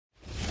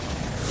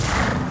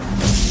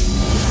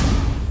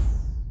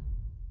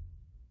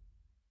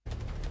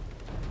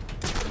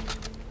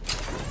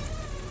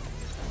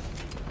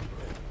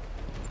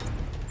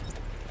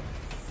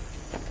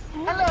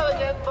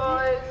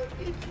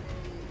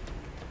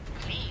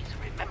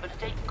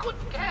take good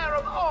care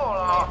of all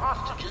our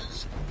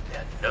hostages.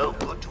 They're no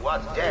good to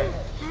us dead.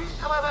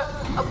 However,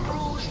 a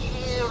bruise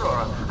here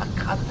or a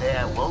cut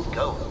there won't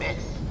go amiss.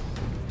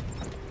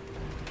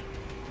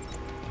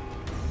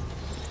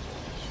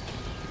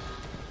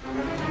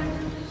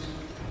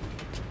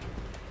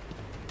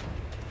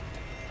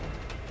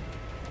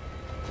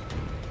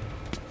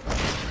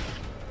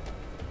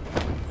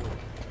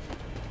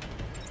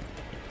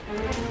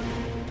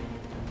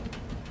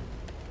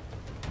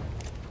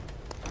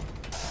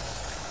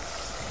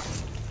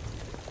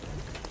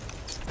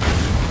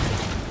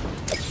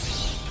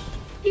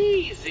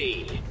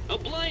 Easy! A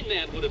blind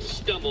man would have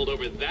stumbled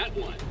over that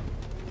one.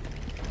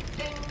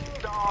 Ding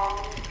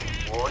dong!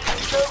 Warden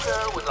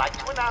Joker would like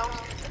to announce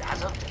that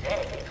as of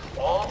today,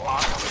 all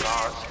Arkham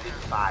guards have been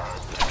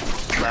fired.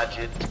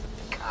 Budget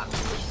cut.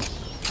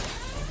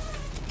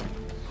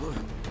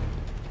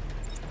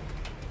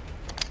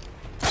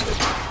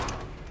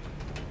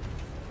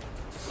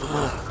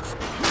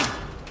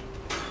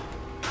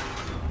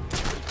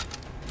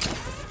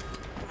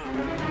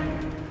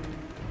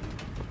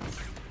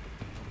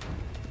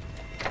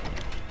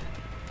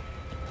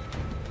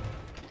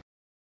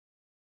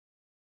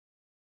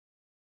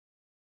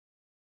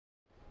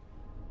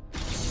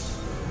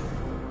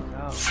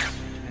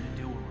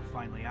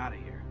 Out of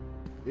here.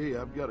 Hey,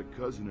 I've got a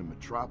cousin in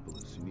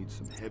Metropolis who needs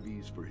some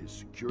heavies for his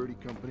security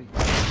company.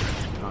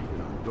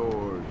 Knocking on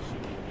doors.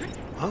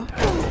 Huh?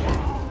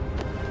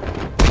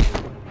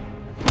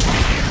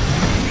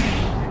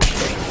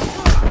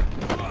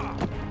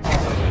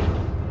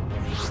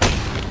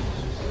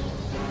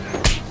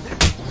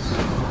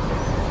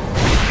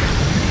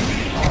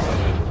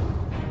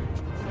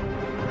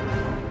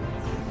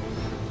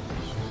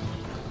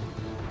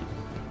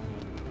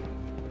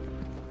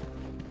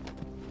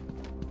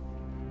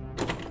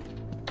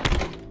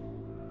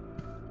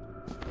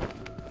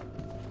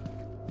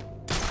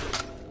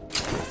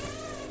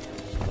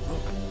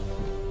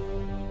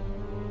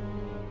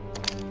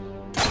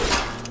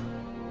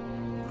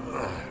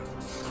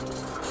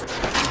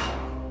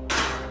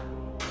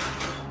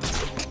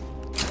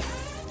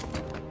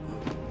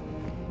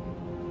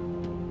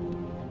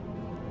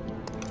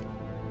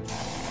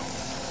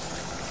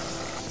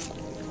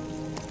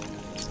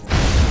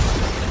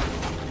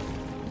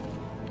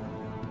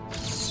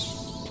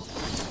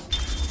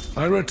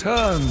 I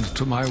returned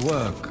to my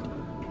work,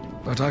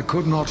 but I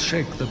could not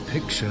shake the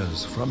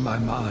pictures from my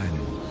mind.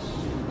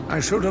 I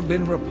should have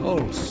been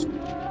repulsed.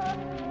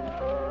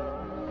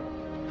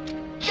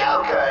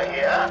 Joker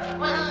here,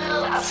 with a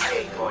little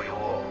update for you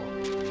all.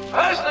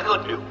 First, the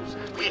good news.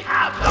 We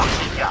have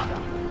locked each other.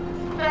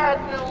 Bad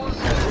news,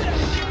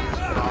 she's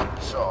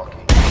not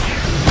talking.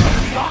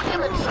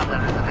 Documents somewhere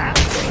in the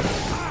landscape.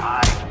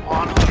 I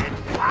want it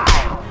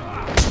filed.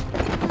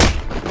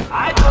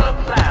 I've got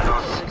a plan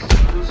on 60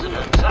 losing a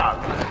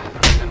tongue.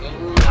 In the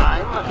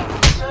meantime,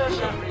 search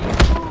every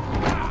room.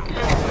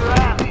 Get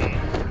grabby.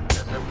 The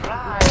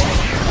surprise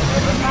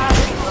of the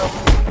magic.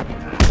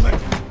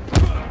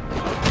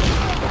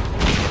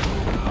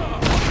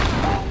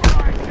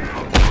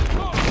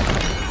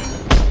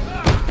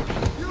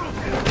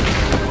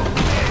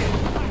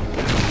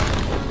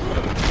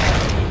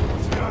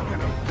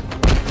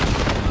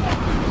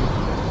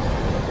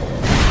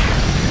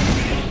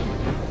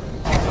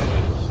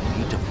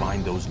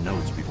 Those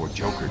notes before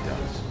Joker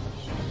does.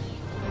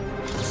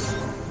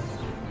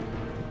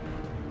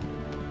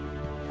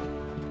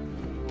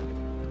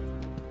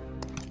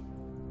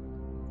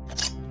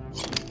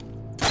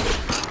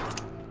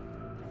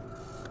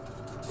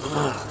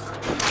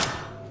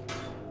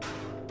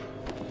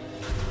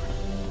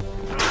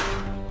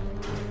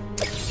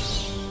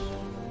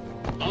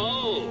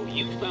 Oh,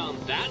 you found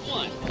that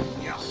one?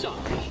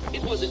 Sorry,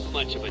 it wasn't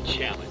much of a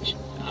challenge.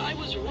 I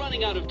was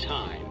running out of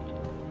time.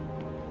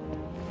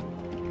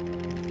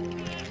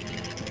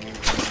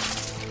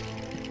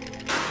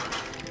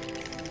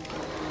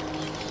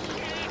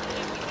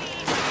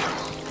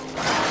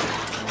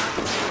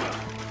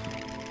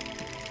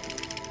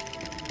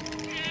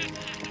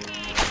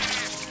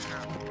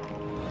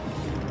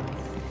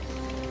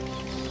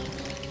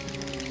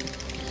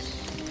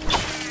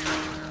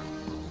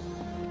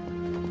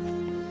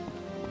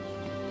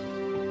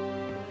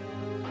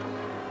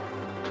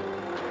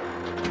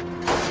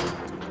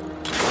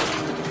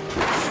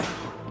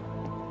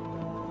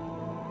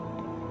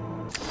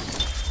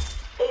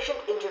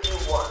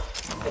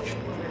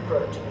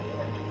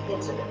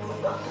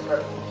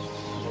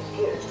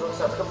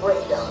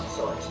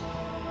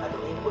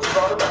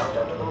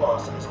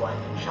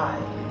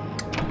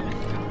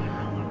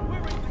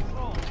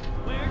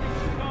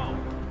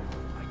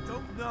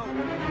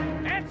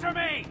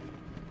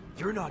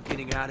 You're not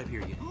getting out of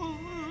here yet.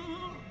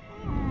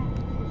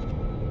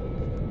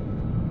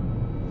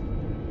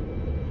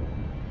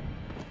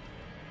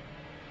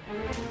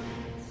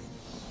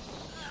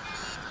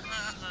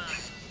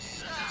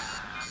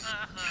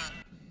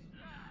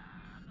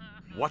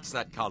 What's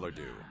that collar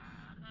do?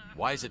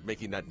 Why is it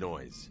making that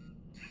noise?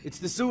 It's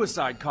the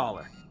suicide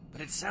collar, but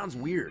it sounds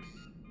weird.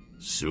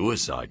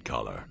 Suicide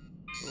collar?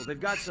 Well, they've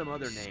got some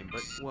other name,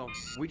 but, well,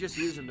 we just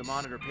use them to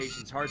monitor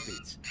patients'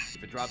 heartbeats.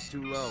 If it drops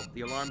too low,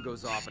 the alarm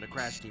goes off and a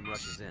crash team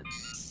rushes in.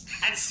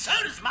 And so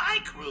does my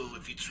crew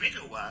if you trigger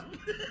one.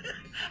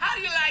 How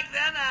do you like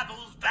them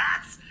apples,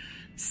 Bats?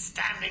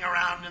 Standing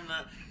around in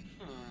the...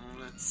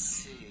 let's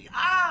see...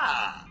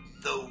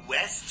 the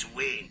West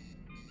Wing.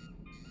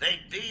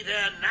 They'd be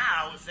there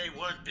now if they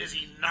weren't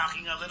busy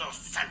knocking a little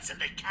sense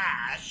into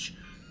cash.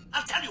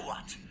 I'll tell you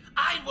what,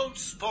 I won't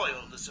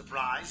spoil the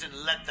surprise and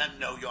let them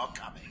know you're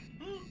coming.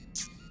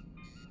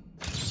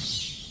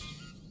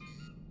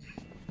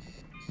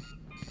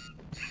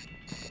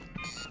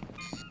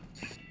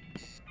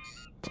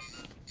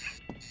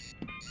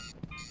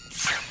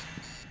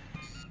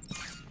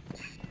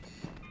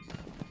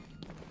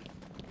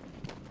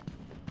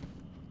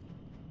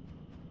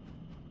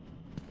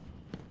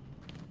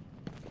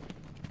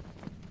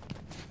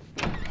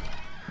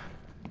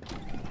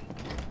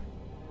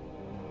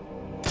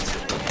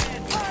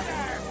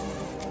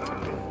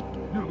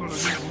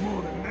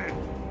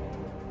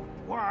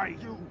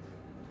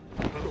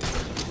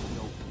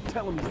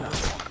 Tell him he's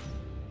not.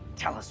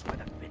 Tell us where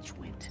the bitch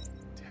went.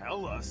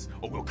 Tell us,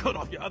 or we'll cut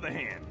off your other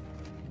hand.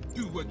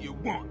 Do what you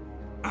want.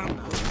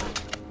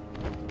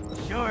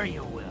 Sure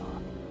you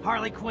will.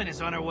 Harley Quinn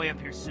is on her way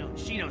up here soon.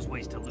 She knows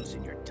ways to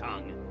loosen your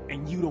tongue.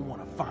 And you don't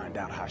want to find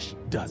out how she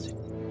does it.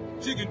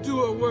 She can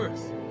do her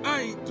worse. I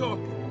ain't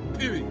talking.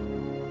 Period.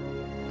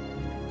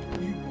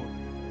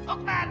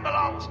 Hookman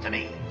belongs to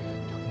me.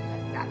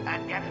 Don't let that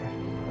man get it.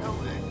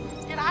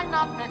 Oh, did I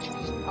not mention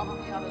he's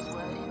probably on his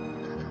way?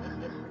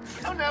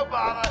 Oh, no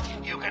bother.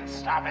 You can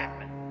stop him.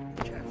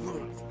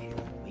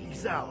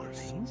 He's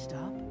ours.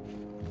 Stop.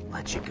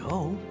 Let you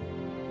go.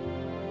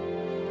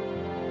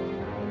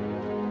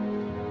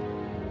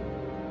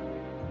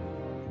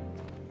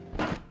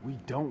 We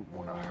don't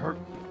want to hurt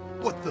you.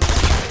 What the?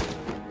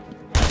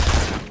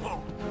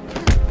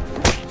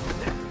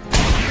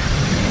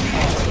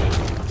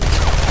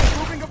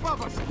 Moving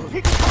above us.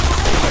 He can come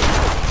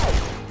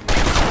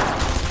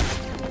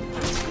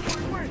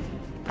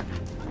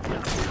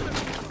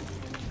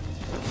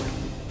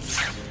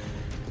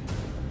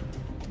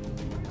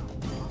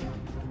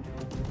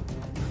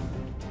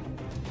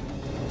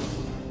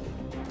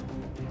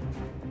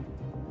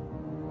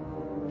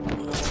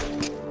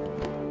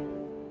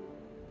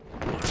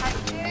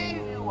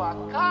A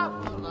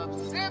couple of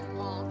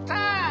simple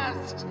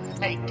tasks.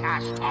 Make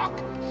cash talk,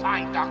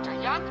 find Dr.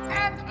 Young,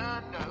 and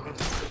her note.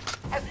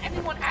 Has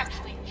anyone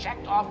actually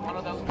checked off one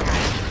of those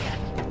tasks yet?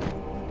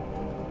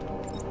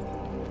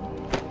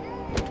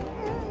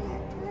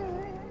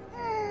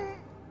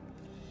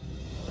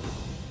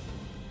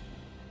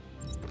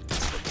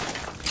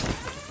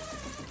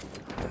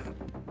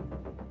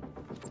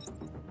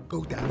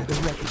 Go down to the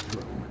wreckage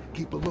room.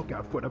 Keep a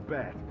lookout for the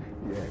bat.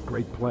 Yeah,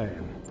 great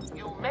plan.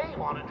 You may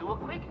want to do a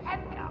quick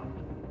head count.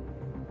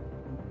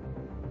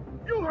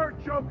 You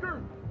heard,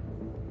 Joker!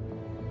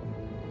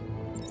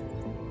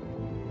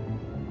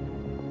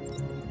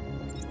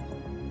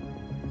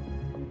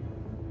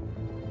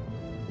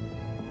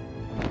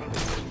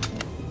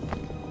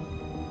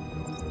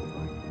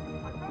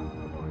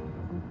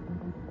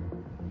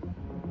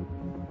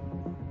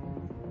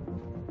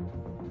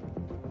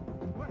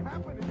 What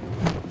happened?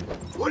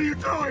 What are you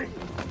doing?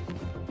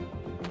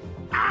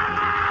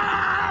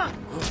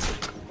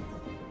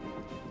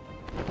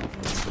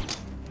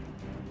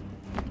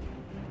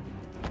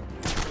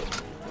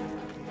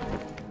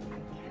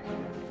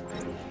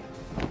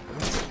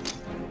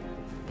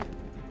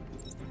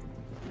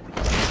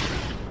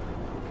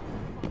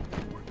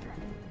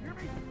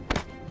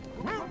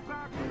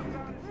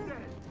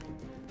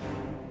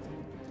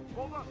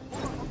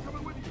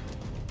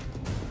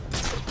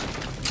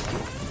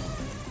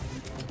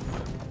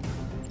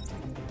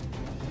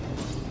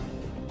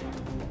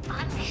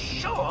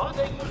 Sure,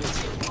 there used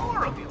to be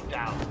more of you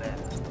down there.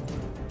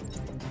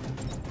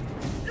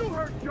 You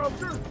heard,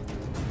 Joker!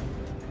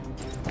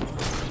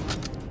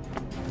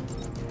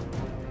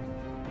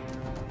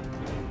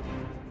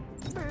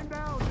 Man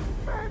down!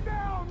 Man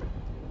down!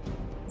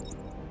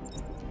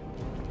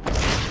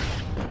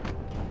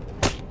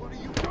 What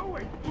are you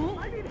doing?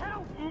 I need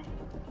help!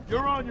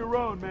 You're on your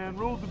own, man.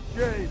 Rules have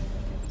changed.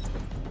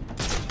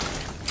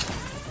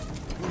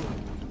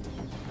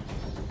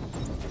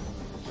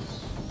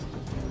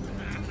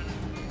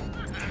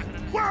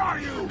 Where are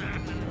you?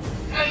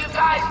 You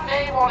guys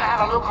may want to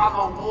have a look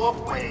on the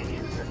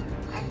walkways.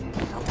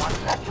 Someone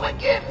left you a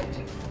gift.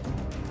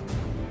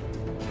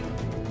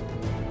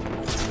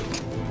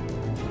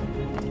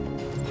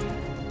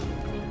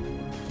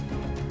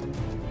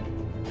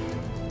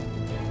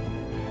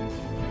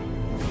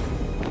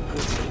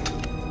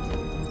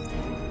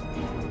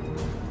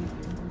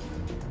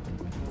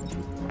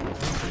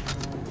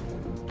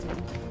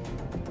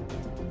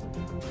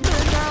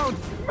 Man down!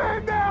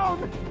 Man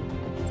down!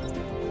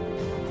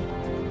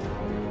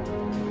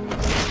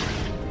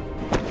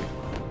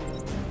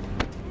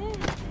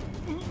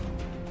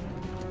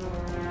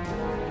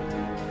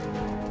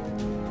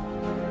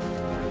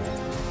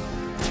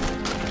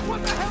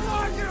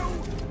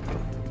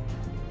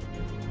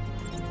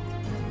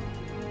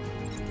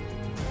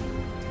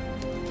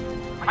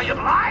 Are you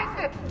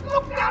blind?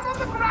 Look down on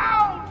the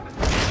ground!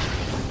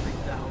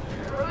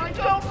 I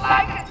don't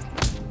like it!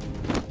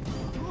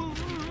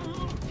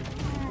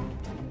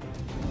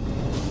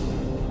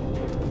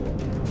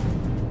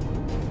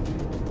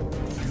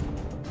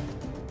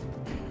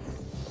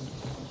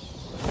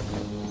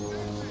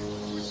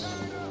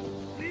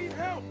 Need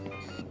help!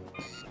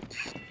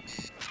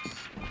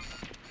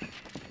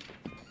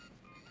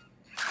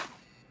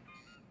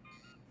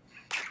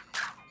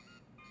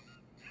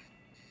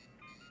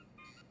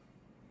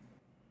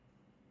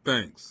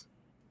 Thanks.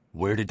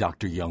 Where did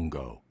Dr. Young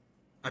go?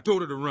 I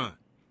told her to run.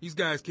 These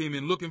guys came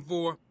in looking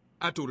for her.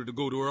 I told her to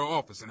go to her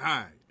office and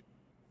hide.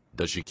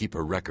 Does she keep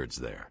her records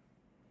there?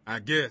 I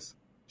guess.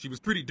 She was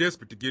pretty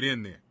desperate to get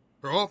in there.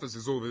 Her office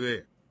is over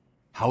there.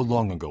 How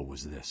long ago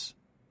was this?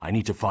 I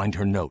need to find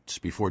her notes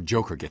before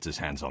Joker gets his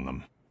hands on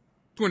them.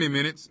 20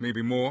 minutes,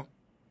 maybe more.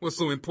 What's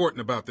so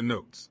important about the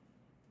notes?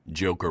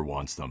 Joker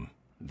wants them.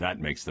 That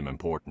makes them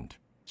important.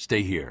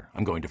 Stay here.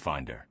 I'm going to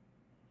find her.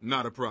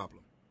 Not a problem.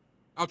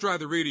 I'll try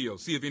the radio,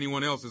 see if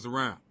anyone else is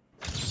around.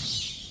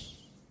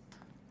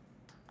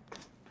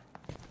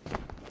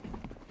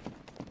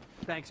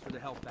 Thanks for the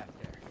help back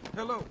there.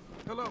 Hello,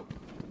 hello.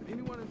 If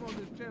anyone is on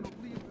this channel,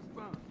 please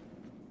respond.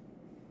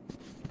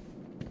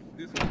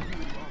 This is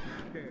Security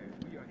Officer Cash.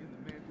 We are in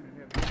the mansion and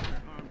have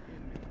an armed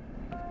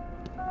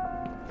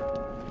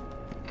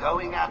inmate.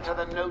 Going after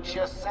the notes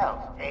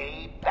yourself,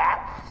 eh,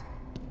 Bats?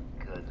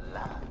 Good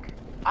luck.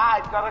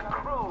 I've got a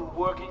crew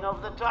working over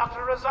the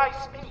doctor as I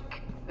speak.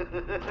 They'll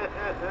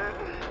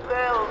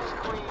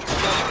squeeze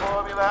the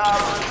formula out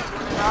of us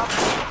soon enough.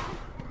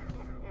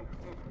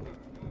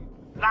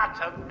 Not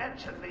to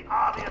mention the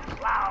army of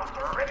clowns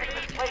ripping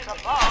this place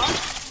apart.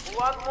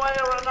 One way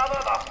or another,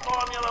 the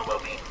formula will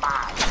be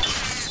mine.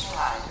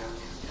 Why don't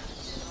you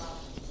just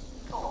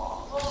go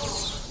on,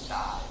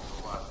 die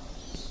for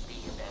once. Be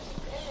your best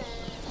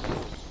friend.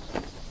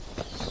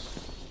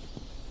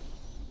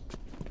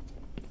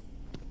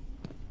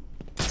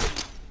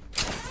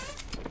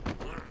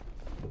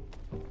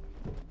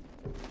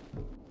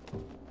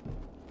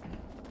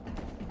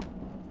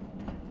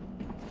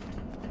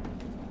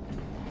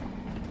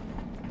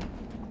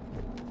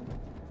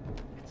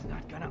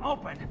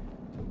 Open.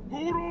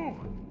 Hold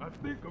on. I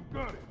think I've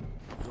got it.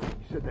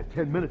 You said that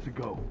 10 minutes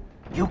ago.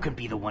 You can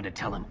be the one to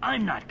tell him.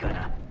 I'm not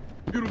gonna.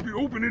 It'll be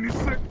open any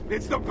sec.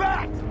 It's the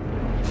bat!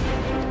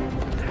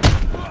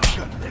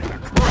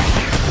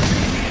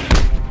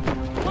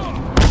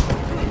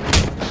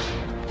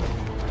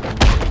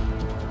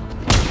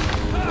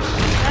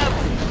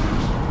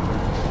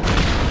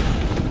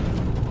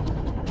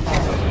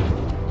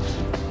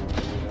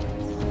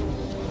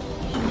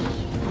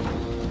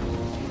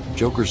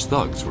 Joker's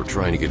thugs were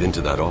trying to get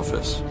into that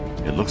office.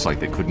 It looks like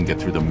they couldn't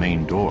get through the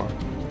main door.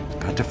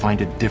 Got to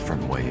find a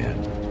different way in.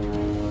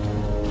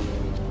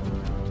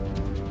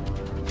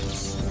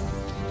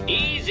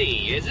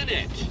 Easy, isn't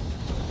it?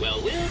 Well,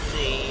 we'll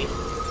see.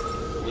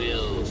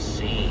 We'll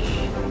see.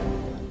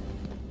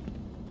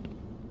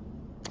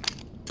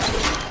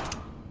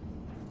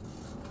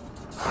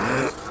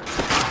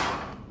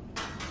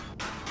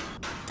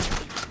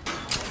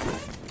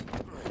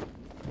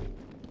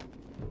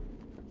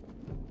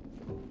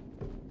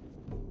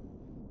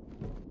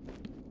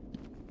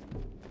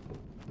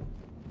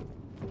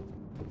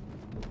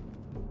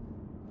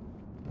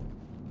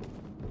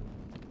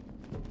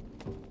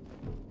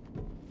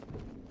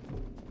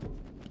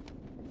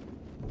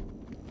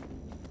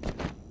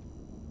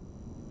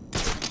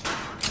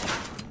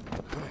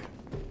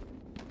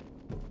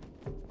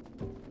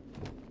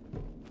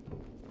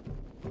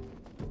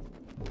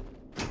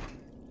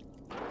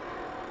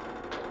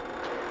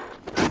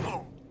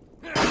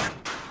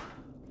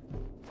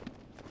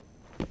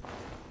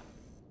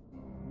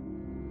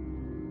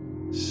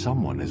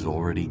 Someone has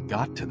already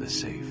got to the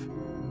safe.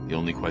 The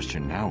only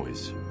question now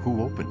is,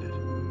 who opened it?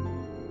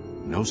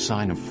 No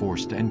sign of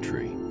forced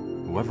entry.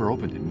 Whoever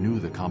opened it knew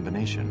the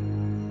combination.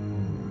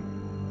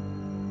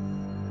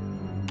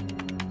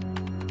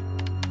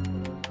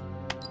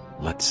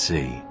 Let's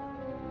see.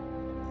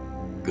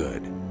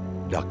 Good.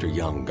 Dr.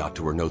 Young got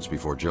to her notes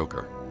before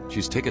Joker.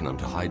 She's taken them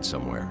to hide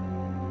somewhere.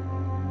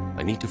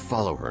 I need to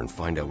follow her and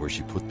find out where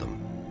she put them.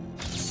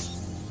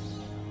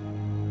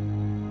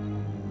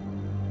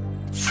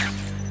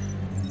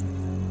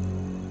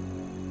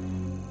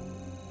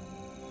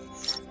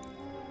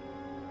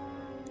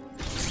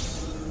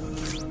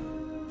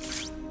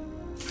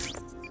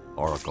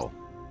 Oracle,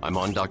 I'm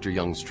on Dr.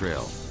 Young's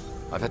trail.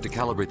 I've had to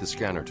calibrate the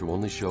scanner to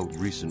only show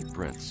recent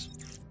prints.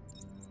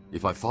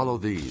 If I follow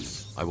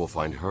these, I will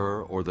find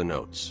her or the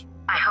notes.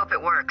 I hope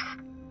it works.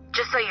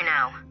 Just so you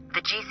know,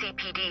 the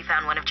GCPD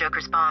found one of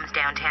Joker's bombs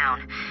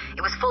downtown.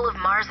 It was full of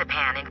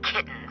marzipan and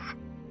kittens.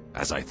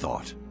 As I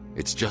thought,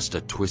 it's just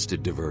a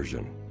twisted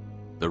diversion.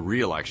 The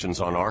real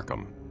action's on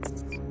Arkham.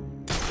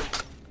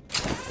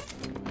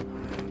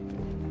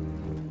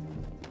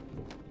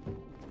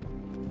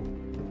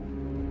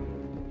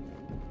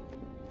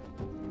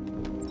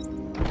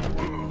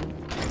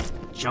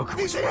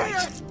 Joker was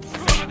right.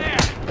 Over there!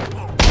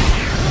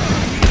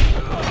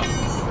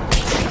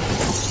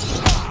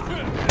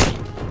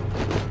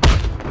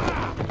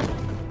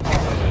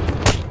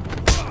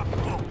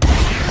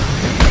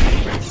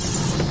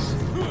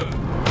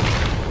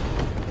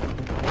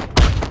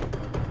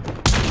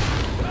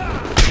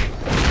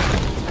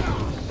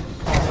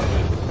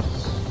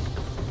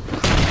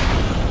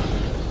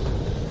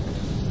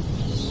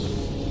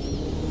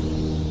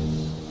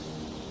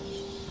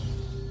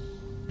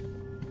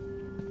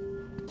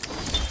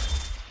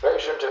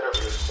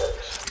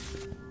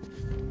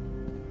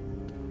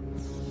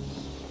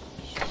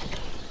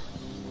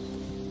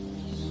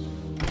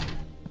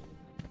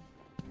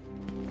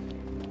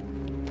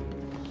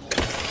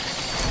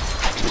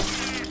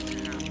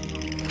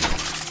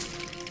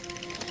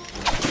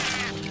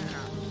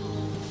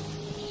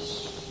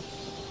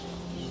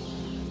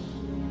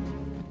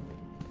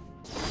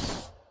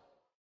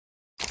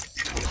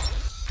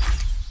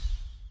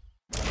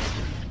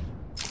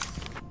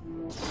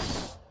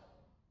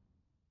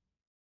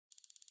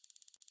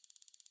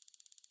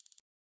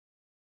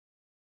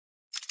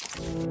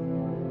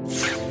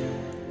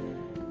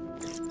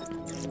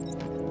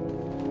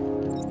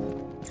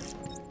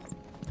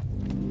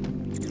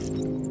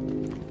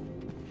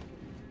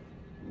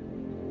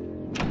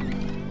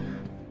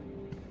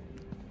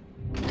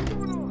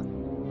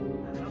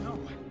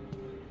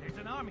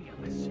 army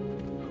of us.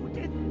 Who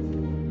did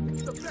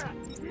this? The bat!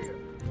 Here!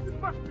 It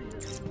must be him!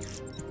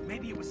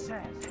 Maybe it was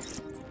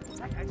Saz.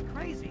 That guy's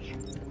crazy.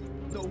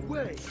 No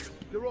way!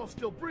 They're all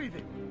still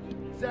breathing.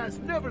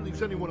 Zaz never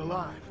leaves anyone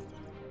alive.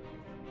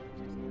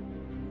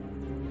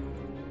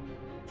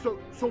 So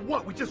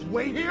what? We just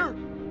wait here?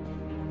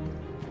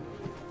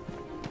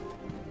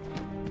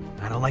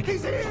 I don't like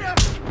He's here!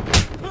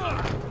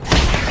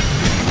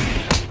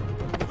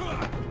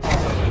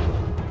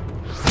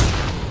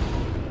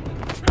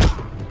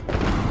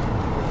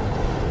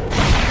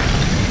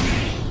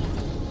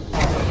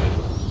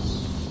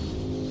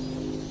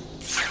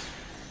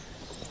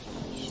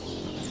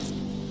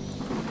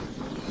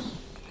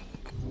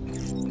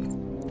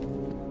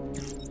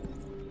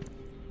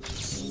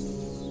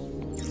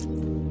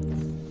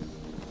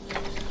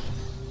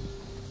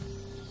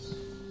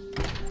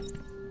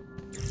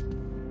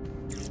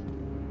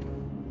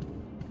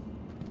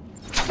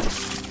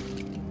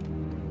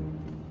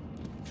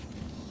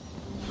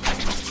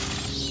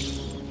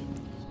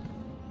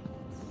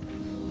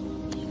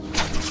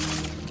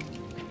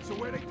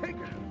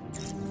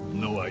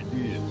 No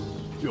idea.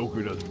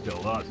 Joker doesn't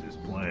tell us his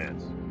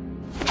plans.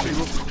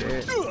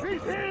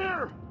 He's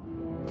here!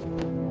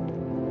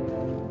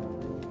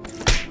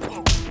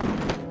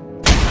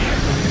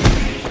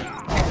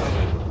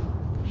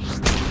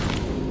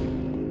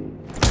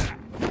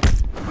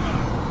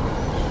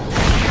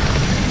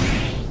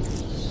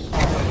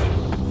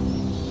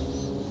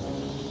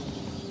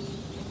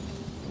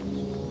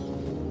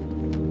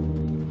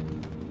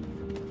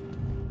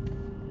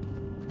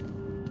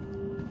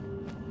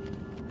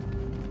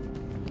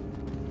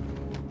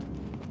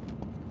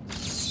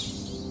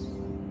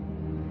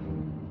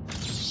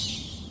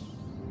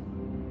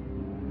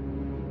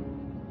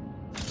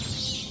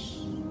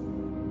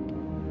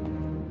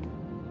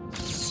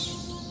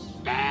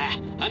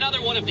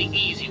 Another one of the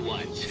easy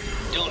ones.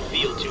 Don't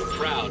feel too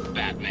proud,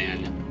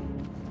 Batman.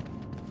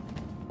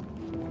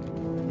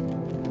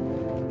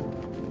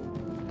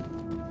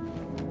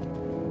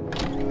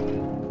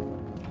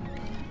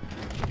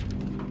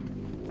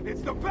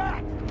 It's the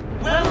bat!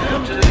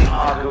 Welcome to the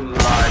Arkham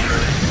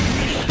Library.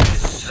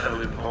 It's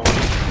so important.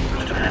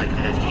 Automatic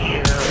head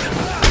here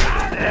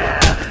and there.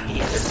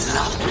 It's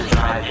enough to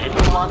drive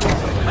anyone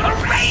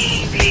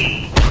crazy!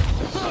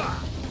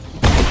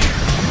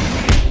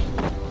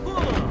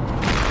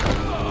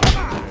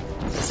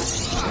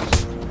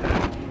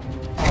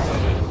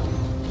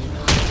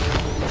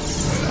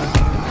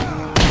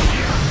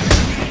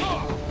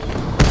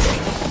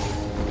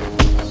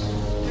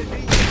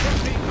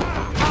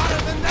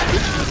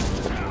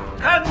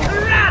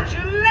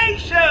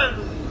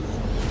 Congratulations!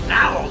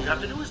 Now all you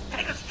have to do is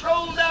take a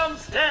stroll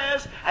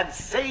downstairs and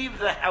save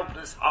the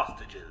helpless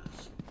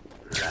hostages.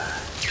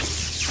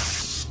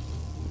 Right.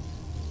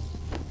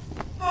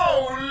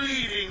 Oh,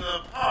 leaving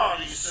the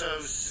party so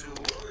soon.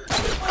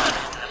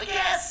 Well, the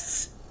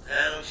guests,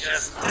 they'll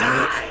just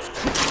die.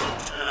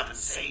 Turn up and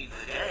save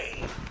the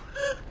day.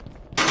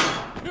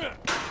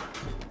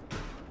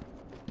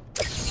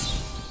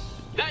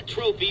 That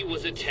trophy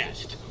was a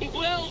test.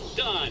 Well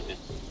done!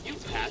 You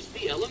passed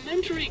the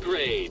elementary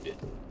grade.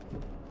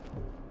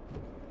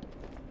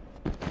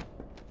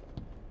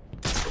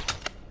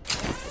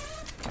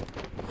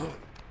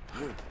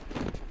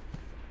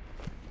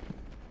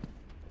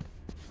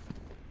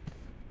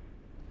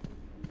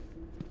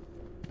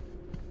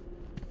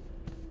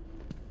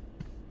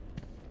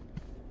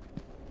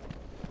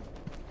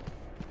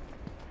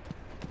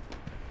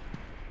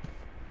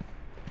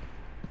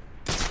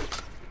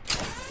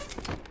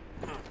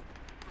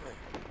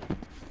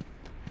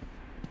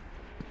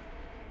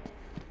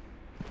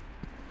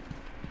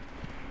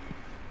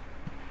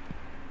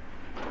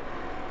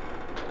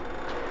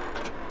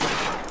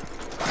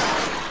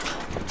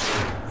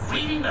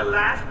 Reading the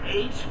last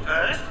page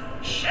first?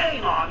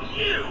 Shame on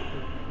you!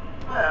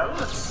 Well,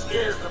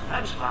 here's the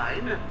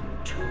punchline.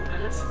 2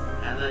 minutes,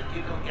 and the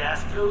giggle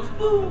gas goes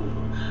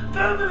boom,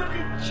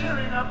 permanently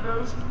cheering up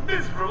those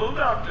miserable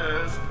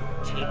doctors.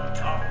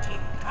 Tick-tock,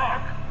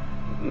 tick-tock.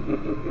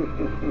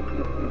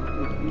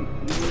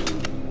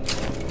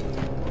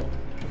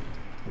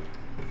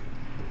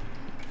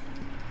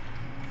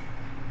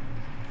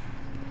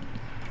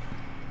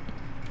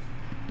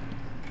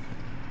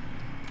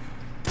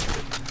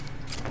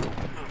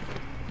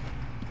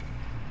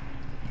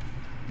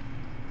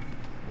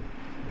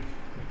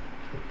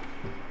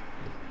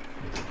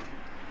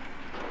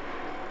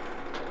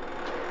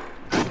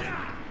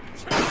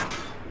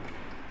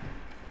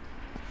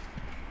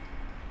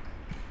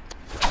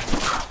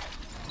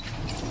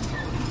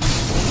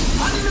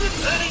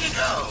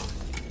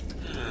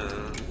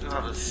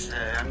 Gotta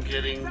say, I'm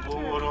getting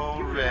bored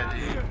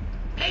already.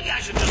 Maybe I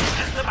should just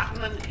press the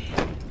button and...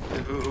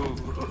 Ooh.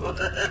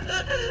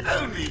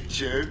 Only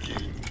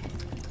joking.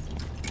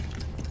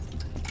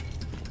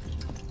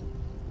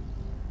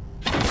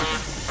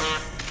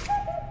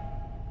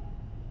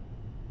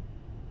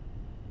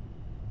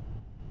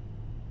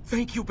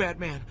 Thank you,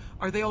 Batman.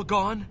 Are they all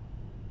gone?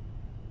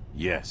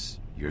 Yes,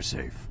 you're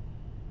safe.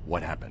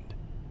 What happened?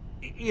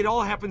 It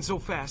all happened so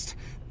fast.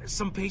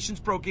 Some patients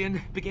broke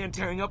in, began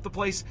tearing up the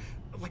place,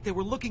 like they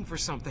were looking for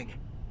something.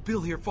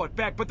 Bill here fought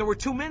back, but there were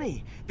too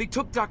many. They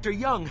took Dr.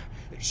 Young.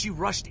 She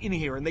rushed in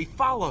here, and they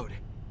followed.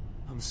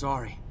 I'm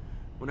sorry.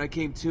 When I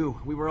came to,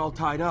 we were all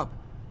tied up.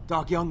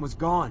 Doc Young was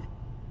gone.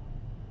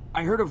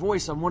 I heard a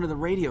voice on one of the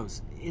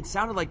radios. It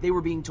sounded like they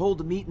were being told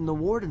to meet in the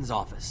warden's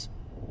office.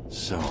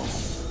 So,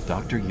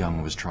 Dr.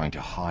 Young was trying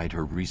to hide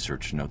her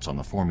research notes on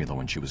the formula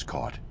when she was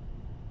caught.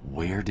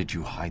 Where did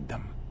you hide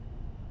them?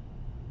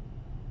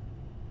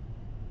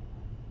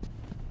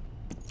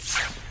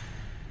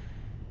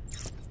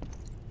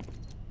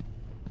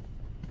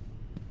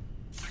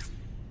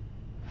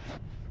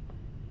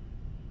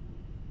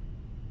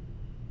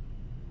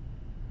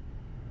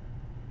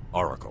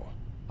 Oracle,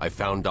 I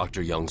found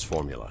Dr. Young's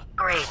formula.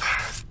 Great.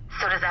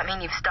 So does that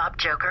mean you've stopped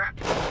Joker?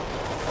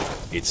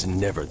 It's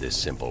never this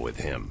simple with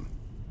him.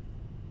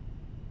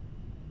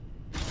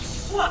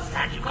 What's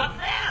that you got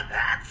there,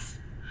 Bats?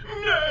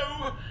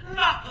 No,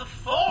 not the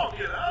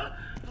formula.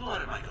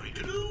 What am I going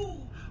to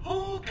do?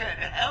 Who can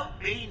help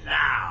me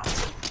now?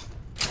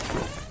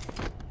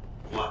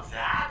 What's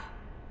that?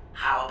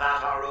 How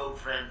about our old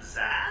friend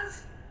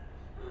Zaz?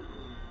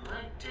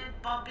 I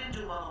did bump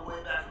into him on the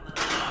way back from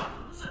the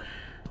mountains,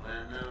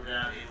 when no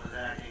doubt he was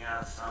acting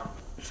out some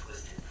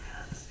twisted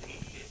fantasy.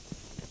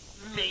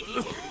 Maybe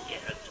we can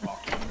get her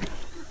talking.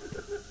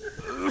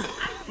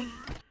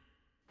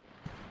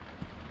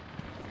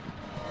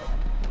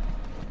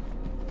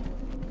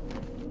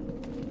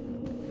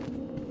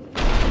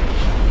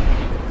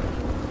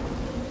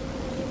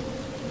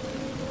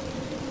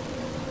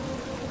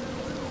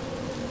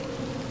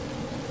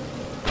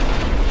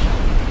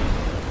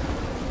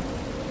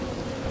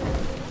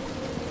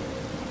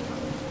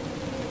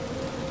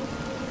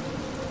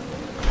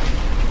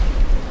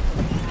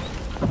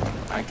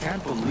 I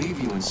can't believe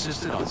you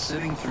insisted on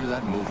sitting through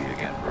that movie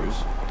again,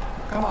 Bruce.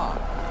 Come on,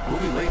 we'll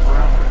be late for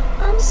Alfred.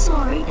 I'm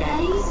sorry,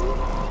 Daddy.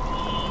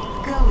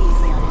 Go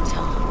easy on him,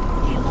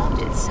 Tom. He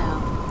loved it so.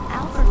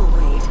 Alfred will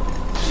wait.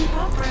 Keep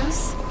up,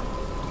 Bruce.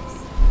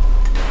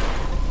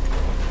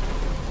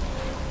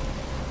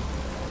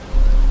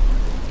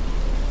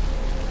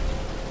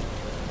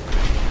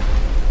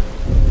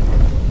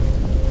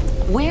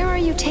 Where are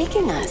you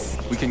taking us?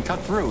 We can cut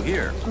through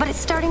here. But it's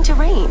starting to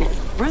rain.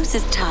 Bruce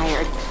is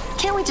tired.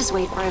 Can't we just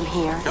wait for him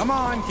here? Come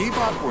on, keep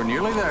up. We're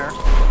nearly there.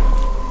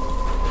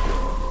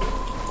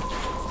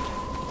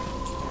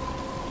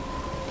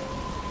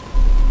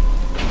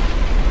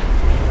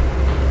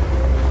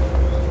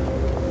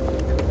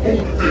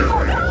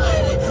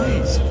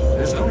 Please,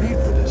 there's no need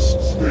for this.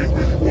 Stay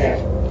with me.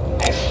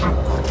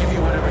 I'll give you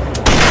whatever you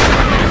want.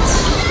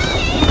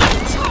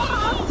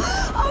 Tom!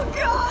 Oh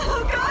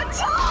God,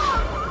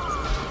 Tom!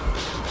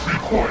 Be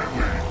quiet,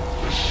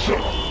 lady. Shut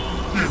up.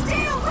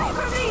 Stay away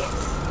from me!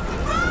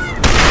 Run!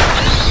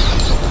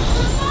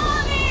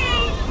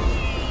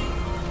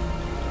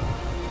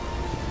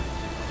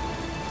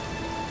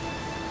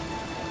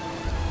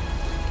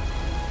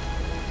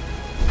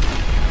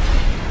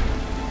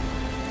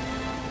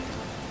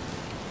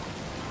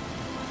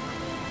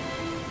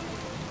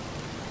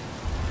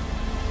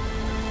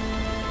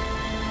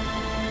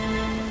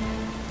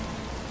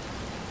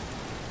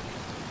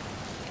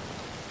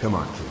 Come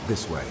on, kid,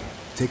 this way.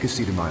 Take a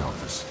seat in my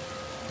office.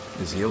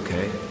 Is he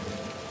okay?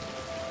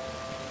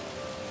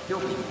 He'll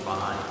be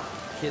fine.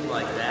 A kid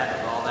like that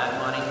with all that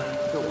money,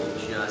 he'll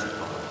be just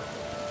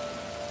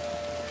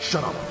fine.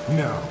 Shut up,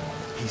 now.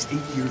 He's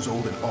 8 years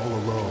old and all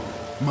alone.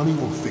 Money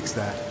won't fix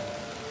that.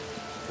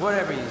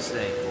 Whatever you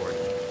say,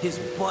 Gordon. His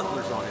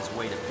butler's on his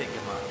way to pick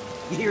him up.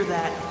 You hear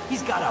that?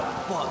 He's got a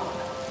butler.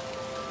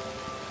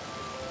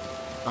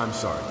 I'm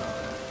sorry about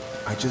that.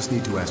 I just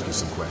need to ask you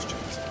some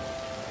questions.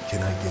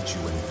 Can I get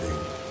you anything?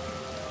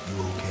 You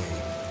okay?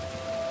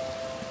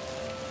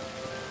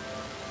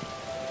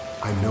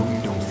 I know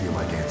you don't feel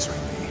like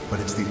answering me, but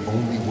it's the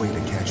only way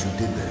to catch who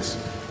did this.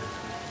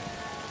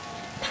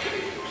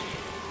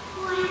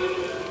 Why did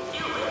you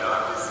do it,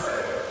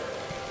 officer?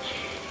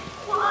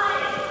 Why?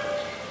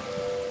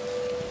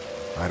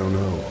 I don't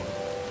know.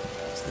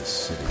 It's this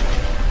city.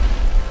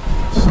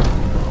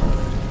 Something wrong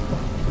with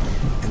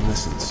it. And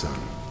listen, son.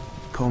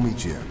 Call me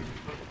Jim.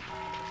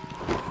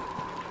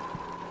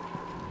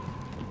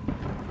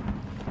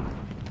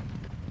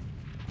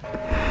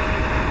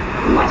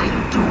 What are you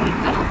doing,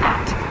 little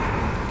bat?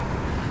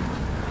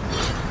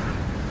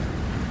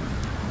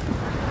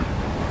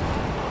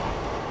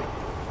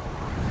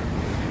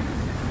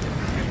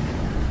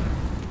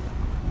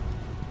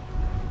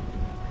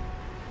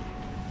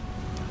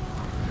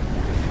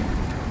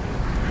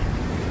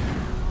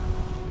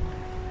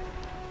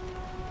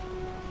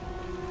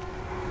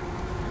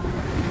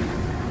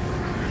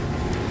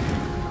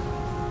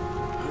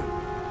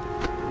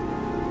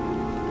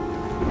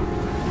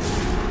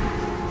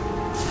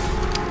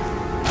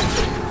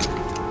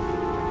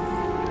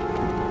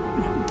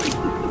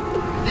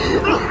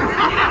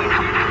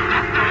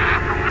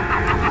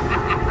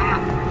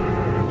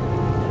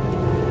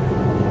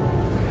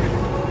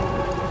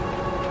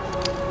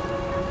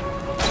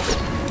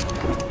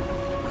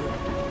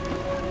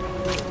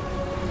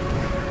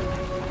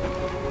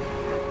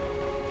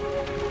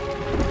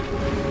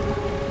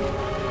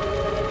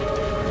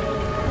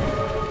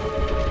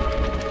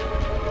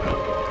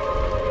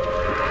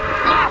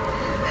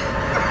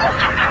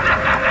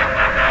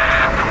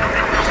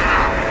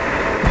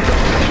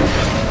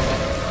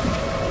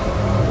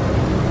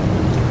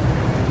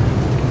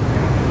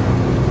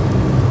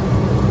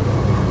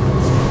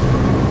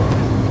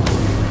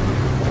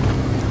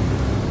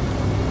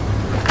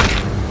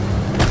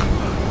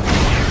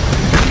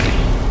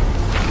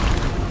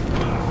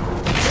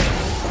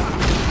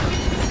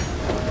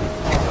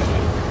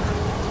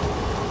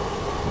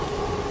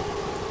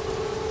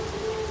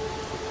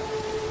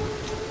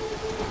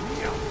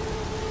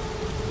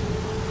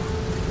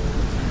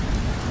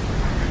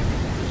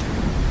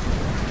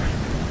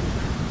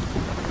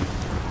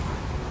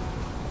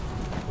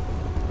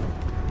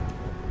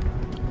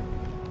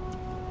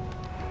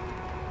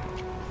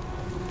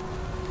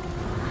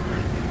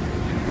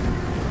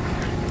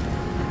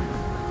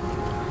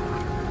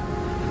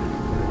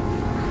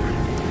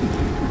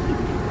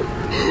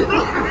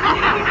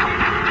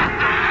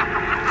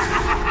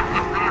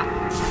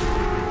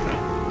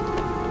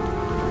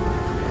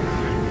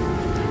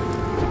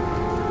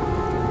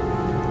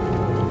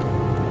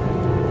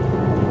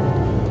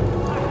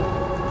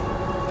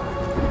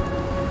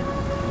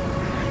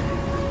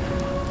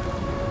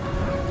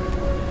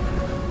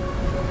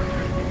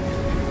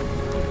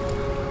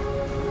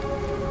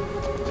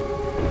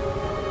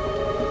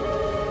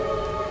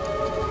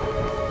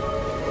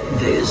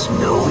 There's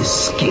no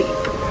escape.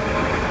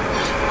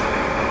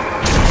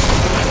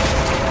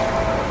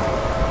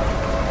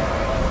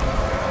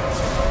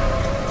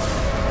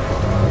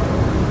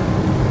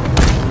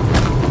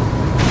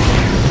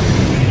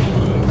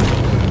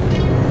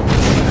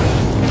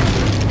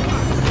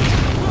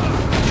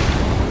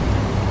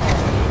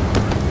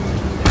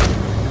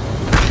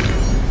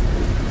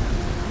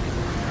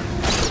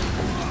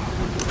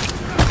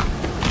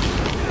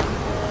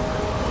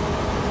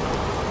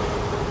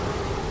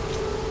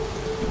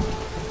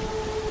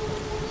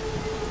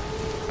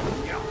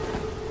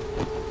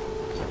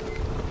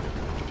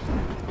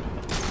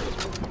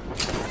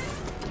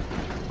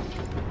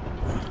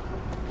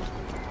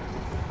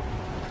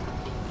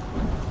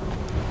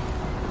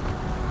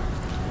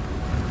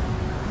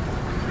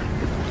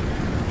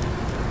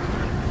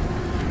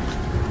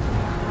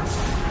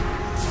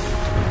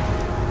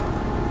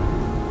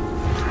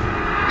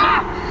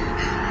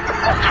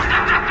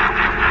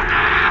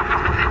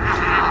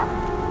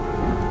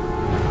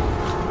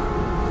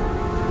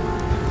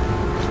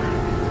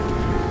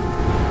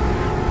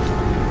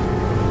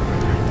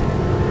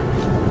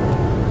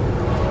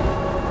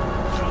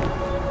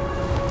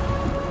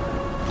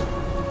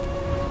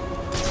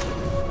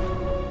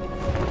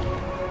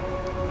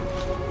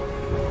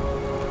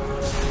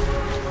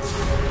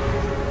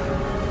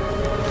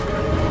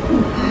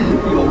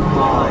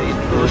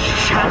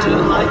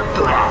 Shatter like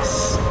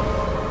glass.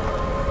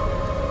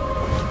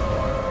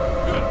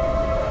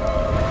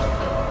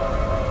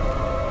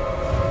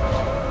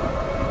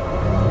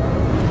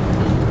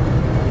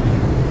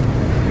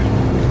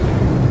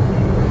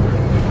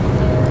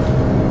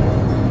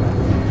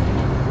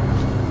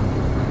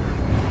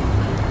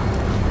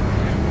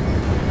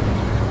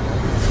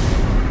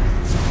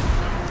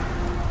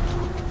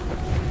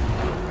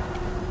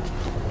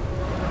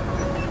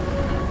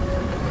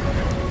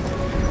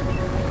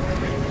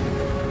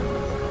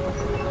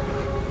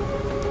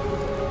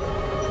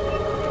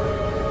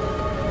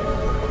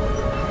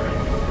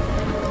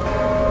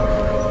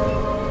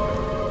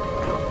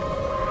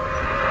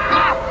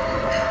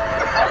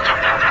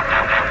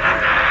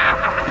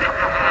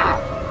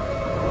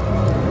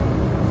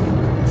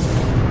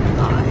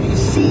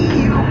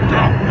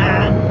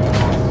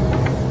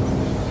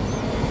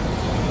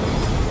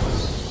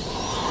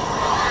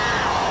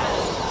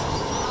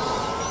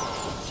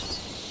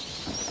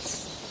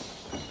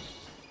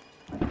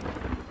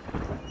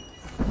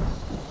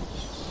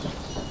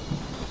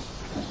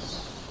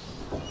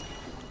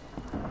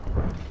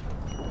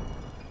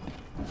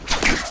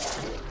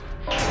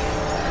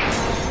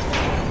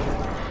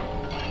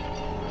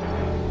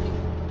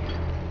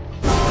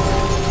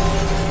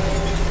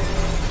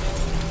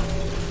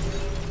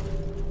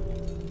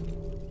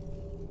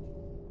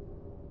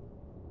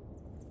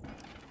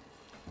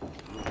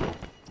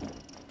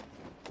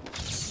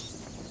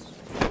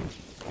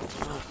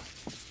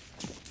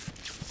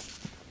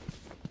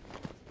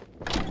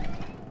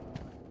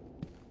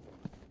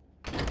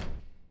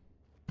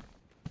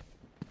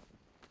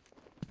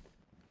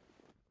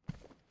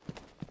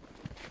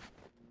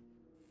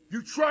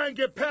 You try and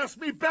get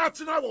past me, Bats,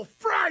 and I will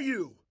fry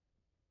you!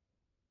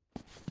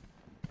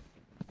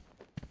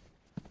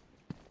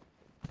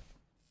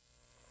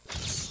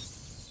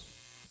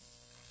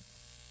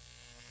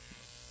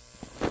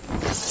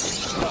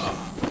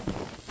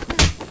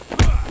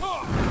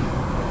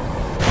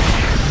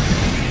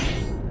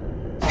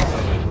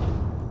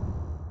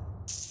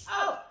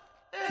 Oh,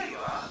 there you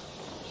are.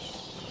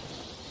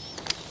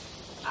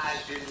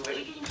 I've been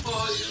waiting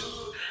for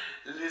you,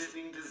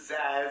 listening to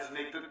Zaz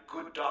make the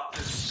good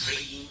doctor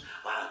scream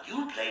while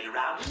you played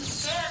around in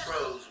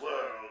Scarecrow's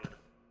world.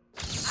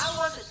 How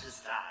was it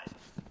this time?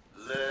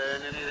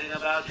 Learn anything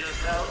about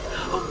yourself?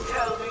 Oh,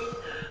 tell me.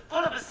 Pull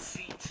up a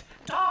seat.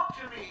 Talk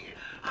to me.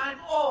 I'm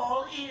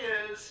all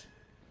ears.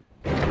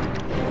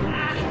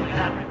 Actually,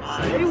 that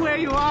reminds Stay where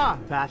you are,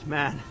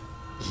 Batman.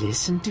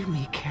 Listen to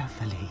me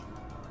carefully.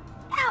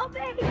 Help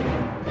me!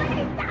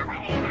 Please,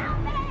 somebody help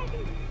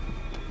me!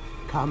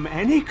 Come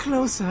any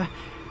closer,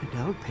 and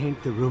I'll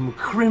paint the room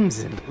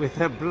crimson with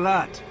her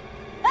blood.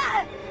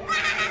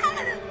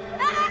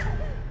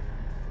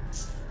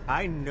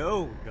 I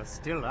know you're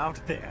still out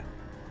there.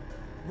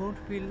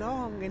 Won't be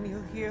long and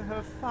you'll hear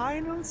her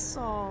final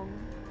song.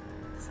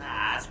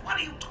 Zaz, what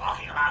are you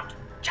talking about?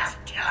 Just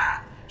kill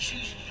her.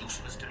 She's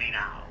useless to me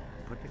now.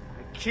 But if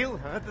I kill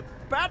her, the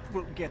bat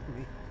will get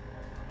me.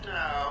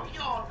 No,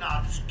 you're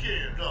not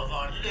scared of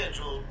a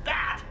little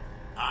bat,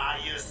 are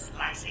you,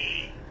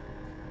 Slicey?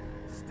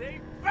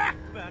 Stay back,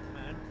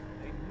 Batman.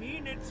 I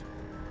mean it.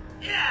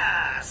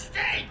 Yeah,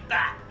 stay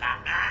back,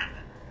 Batman.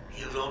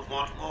 You don't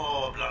want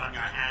more blood on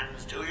your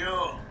hands, do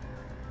you?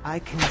 I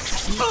can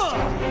see...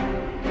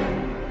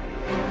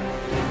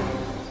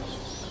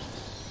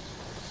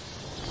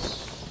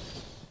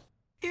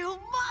 You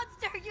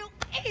monster! You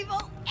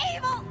evil,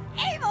 evil,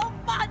 evil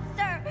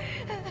monster!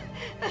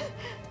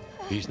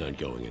 He's not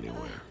going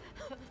anywhere.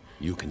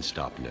 You can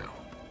stop now.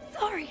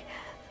 Sorry.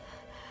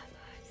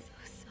 I'm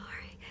so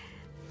sorry.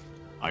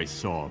 I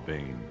saw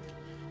Bane.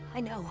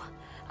 I know.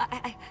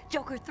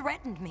 Joker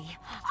threatened me.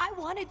 I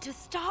wanted to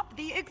stop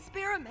the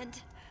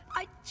experiment.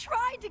 I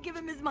tried to give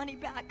him his money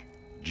back.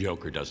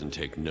 Joker doesn't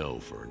take no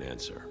for an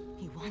answer.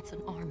 He wants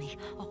an army,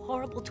 a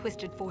horrible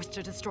twisted force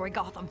to destroy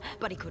Gotham,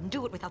 but he couldn't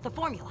do it without the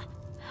formula.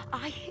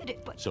 I hid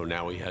it, but... So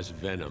now he has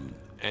Venom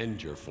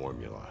and your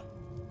formula.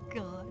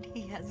 God,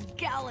 he has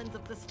gallons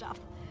of the stuff.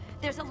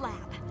 There's a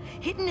lab,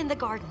 hidden in the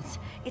gardens.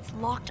 It's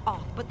locked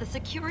off, but the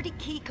security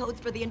key codes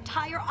for the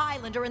entire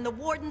island are in the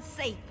warden's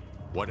safe.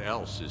 What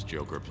else is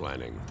Joker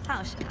planning?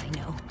 How should I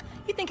know?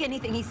 You think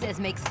anything he says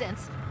makes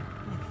sense?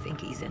 I think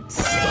he's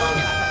insane.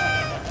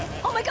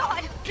 Oh my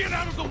God! Get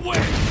out of the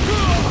way!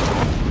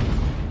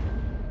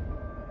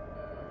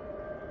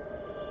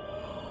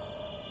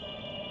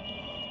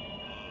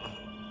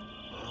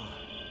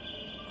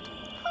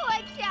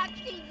 Poor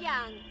Dr.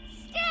 Young.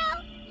 Still,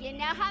 you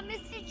know how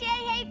Mr. J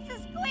hates a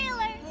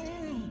squealer.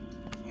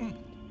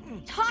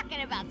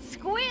 Talking about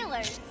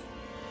squealers.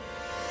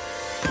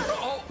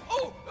 Oh,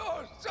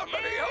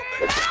 somebody help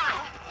me!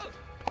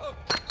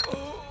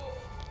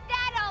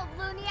 That old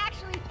loony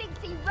actually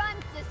thinks he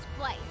runs this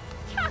place.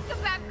 Talk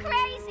about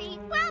crazy.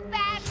 Well,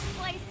 bad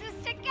places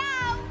to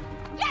go.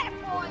 Get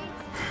it, boys.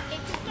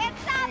 If he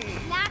gets up,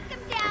 knock him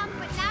down,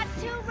 but not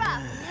too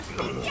rough.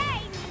 Mr. J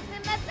needs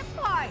him at the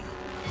party.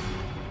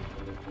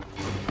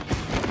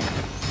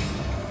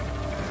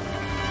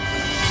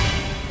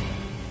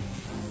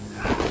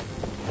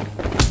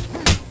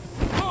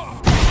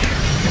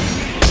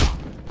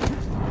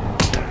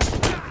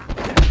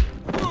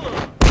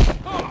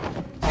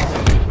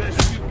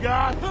 Best you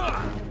got?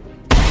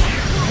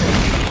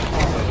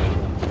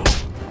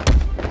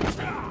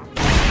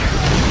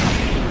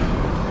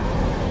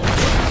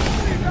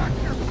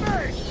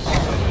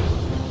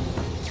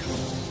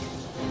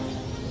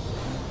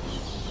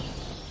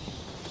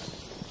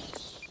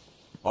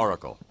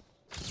 Oracle,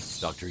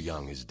 Dr.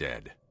 Young is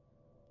dead.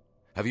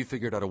 Have you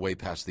figured out a way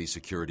past these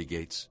security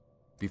gates?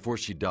 Before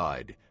she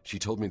died, she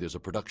told me there's a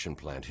production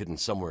plant hidden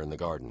somewhere in the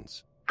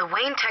gardens. The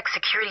Wayne Tech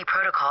security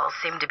protocols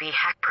seem to be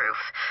hack-proof.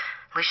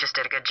 Lucius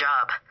did a good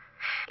job.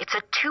 It's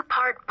a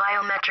two-part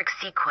biometric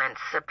sequence,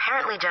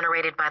 apparently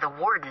generated by the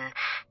Warden,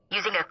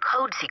 using a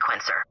code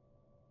sequencer.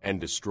 And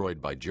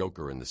destroyed by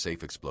Joker in the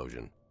safe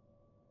explosion.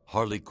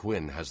 Harley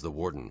Quinn has the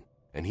Warden,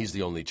 and he's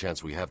the only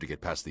chance we have to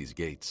get past these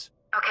gates.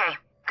 Okay,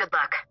 good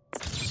luck.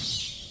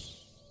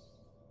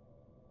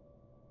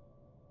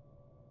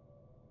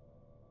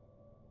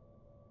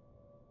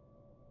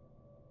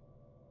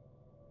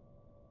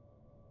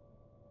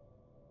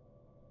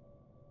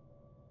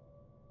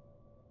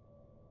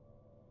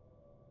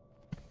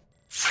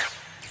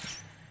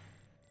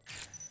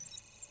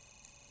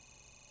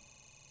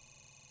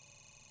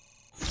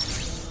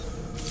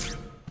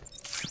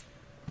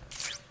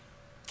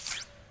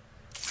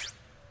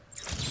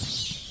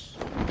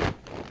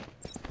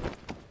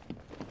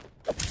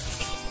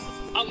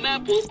 A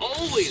map will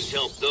always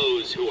help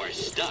those who are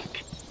stuck.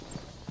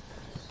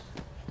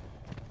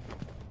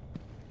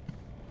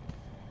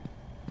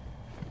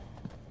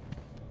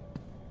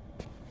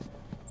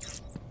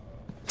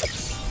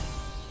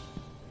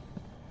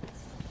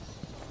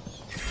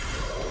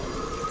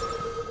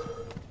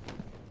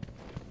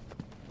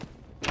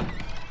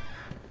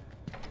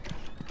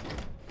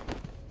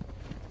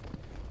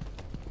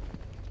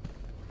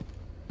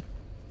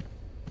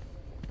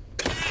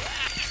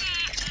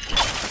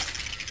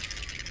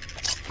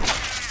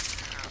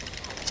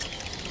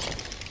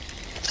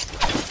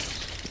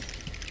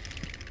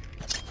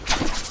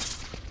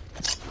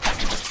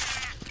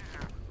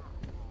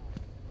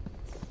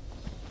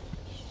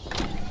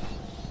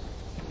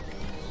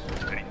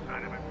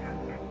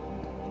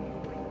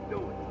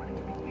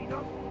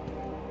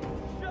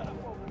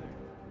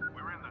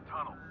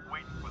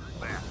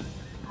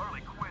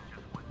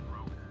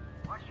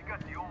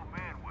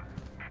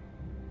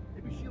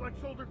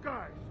 Older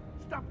guys.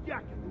 Stop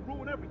yakking. We'll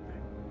ruin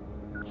everything.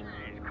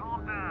 Jeez,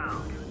 calm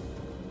down.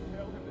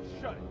 Tell him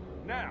to shut it.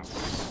 Now.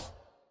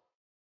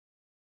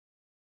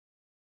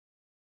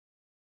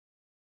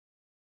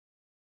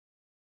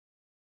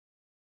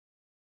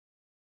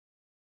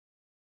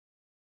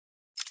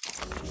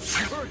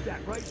 You heard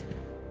that, right?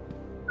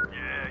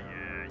 Yeah.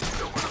 You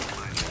know what I'm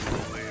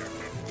planning later.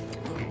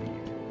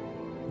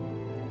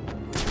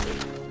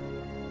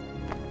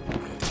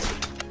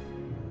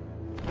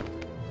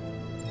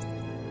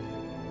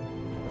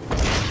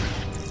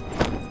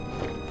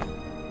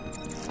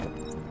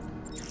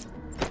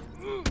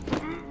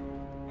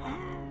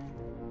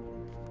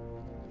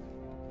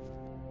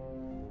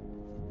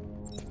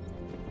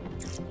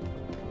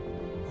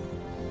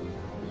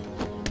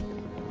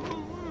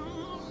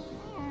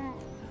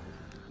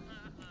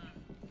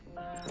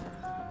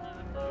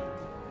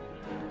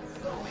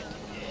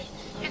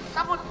 Is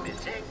someone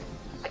missing?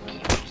 I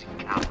keep losing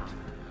count.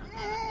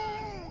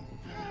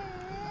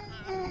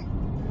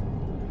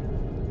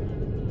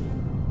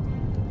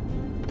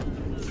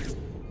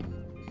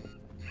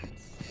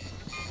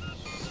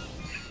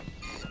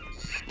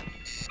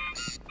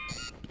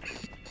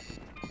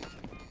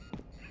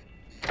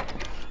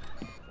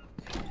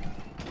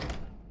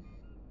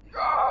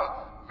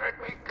 Make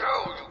me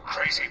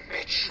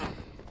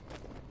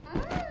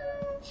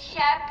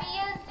Sharpie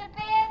used a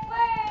bad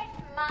word.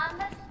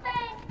 Mama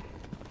spank.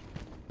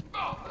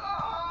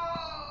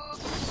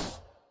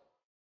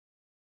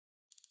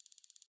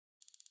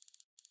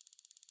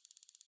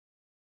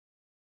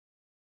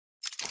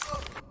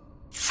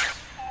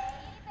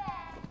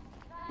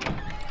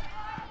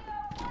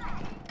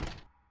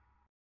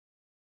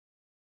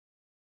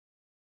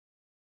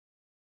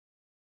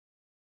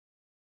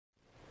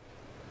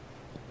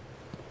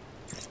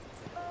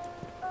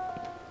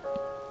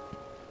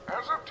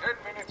 As of 10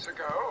 minutes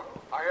ago,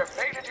 I have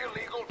made it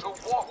illegal to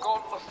walk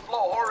on the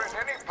floor in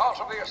any part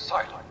of the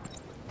asylum.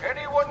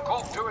 Anyone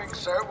caught doing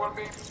so will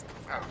be...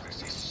 Oh,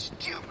 this is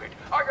stupid.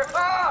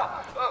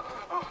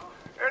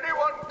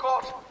 Anyone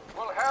caught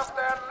will have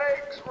their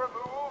legs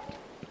removed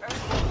and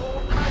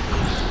perform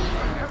magic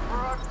for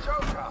Emperor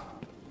Joker.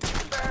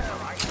 There,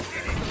 I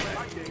did it.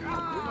 We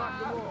knocked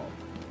them all.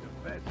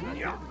 The best I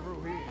get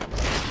through here.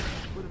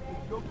 But if the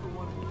Joker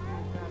wants to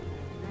see that,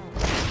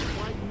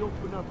 why'd he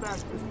open up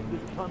access to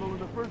this tunnel in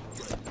the first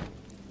place?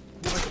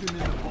 Working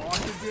in the boss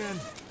again?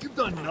 You've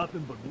done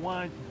nothing but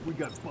whine since we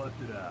got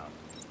busted out.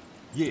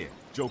 Yeah,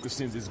 Joker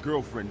sends his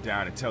girlfriend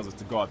down and tells us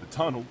to guard the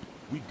tunnel.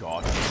 We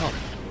guard the tunnel.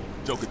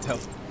 Joker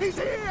tells us... He's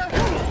here!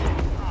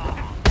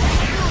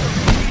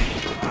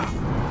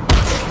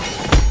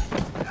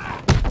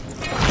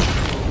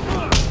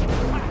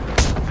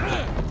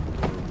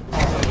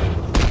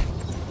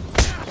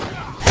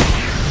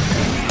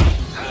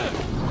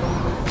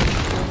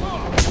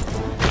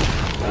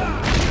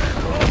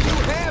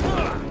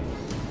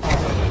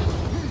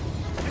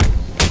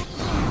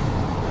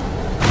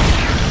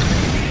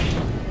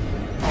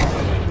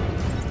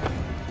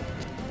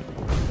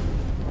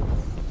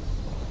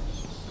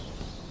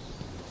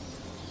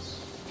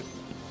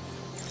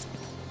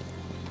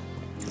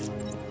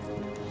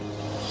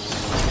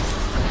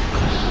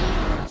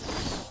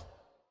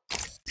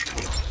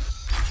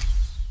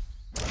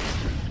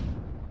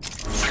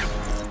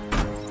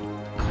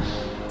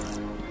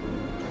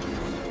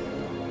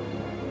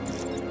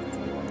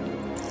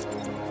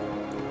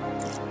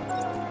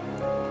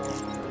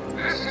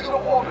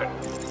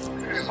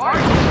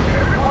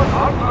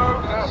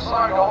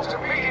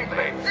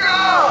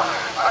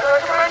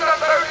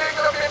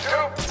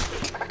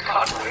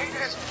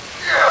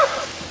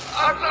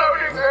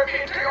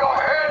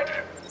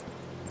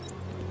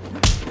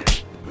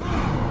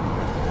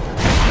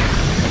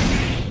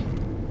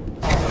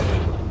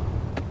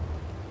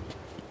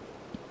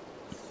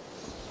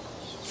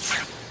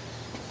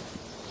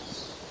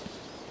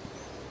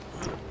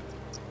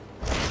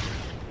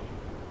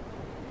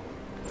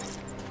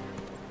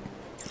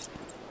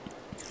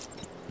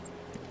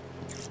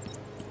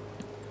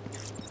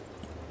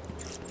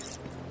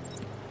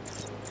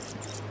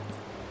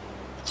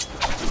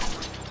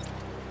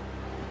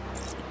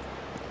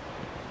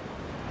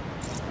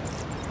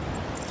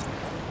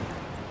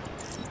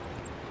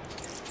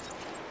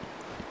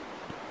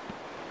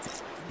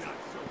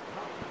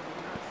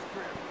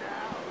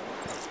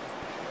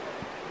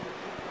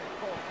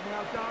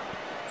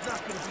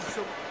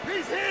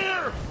 He's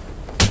here!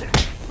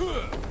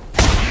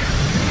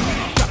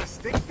 Gotta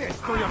stick this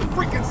through your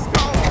freaking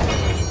skull!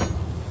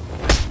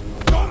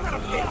 Don't let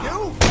him hit you!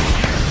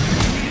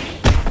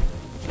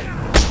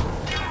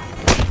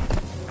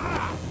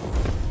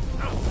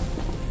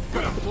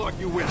 Gonna plug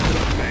you into the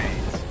veins!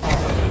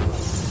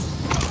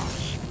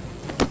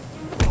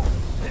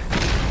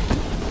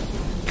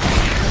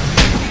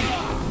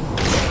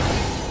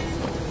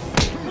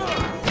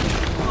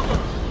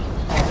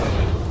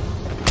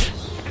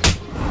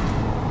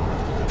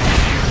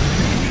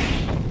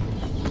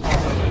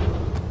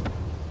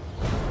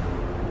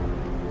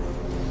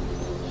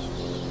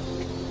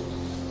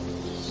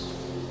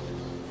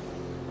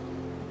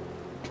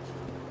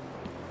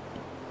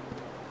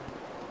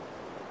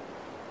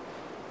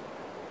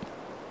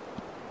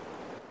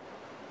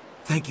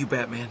 Thank you,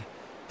 Batman.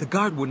 The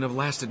guard wouldn't have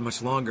lasted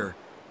much longer.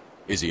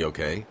 Is he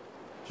okay?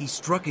 He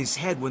struck his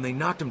head when they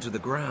knocked him to the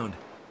ground.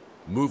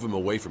 Move him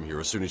away from here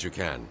as soon as you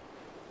can.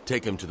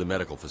 Take him to the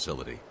medical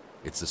facility.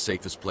 It's the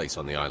safest place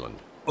on the island.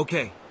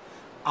 Okay.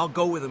 I'll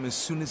go with him as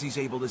soon as he's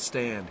able to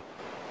stand.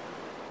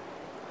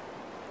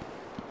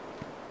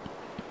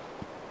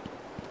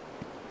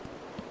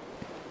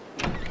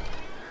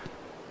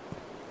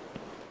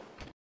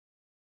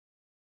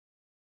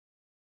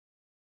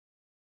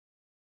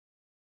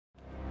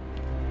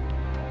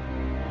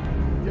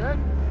 Dead?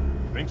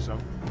 Think so.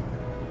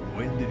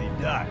 When did he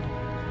die?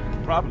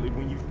 Probably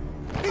when you...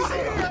 He's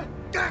here!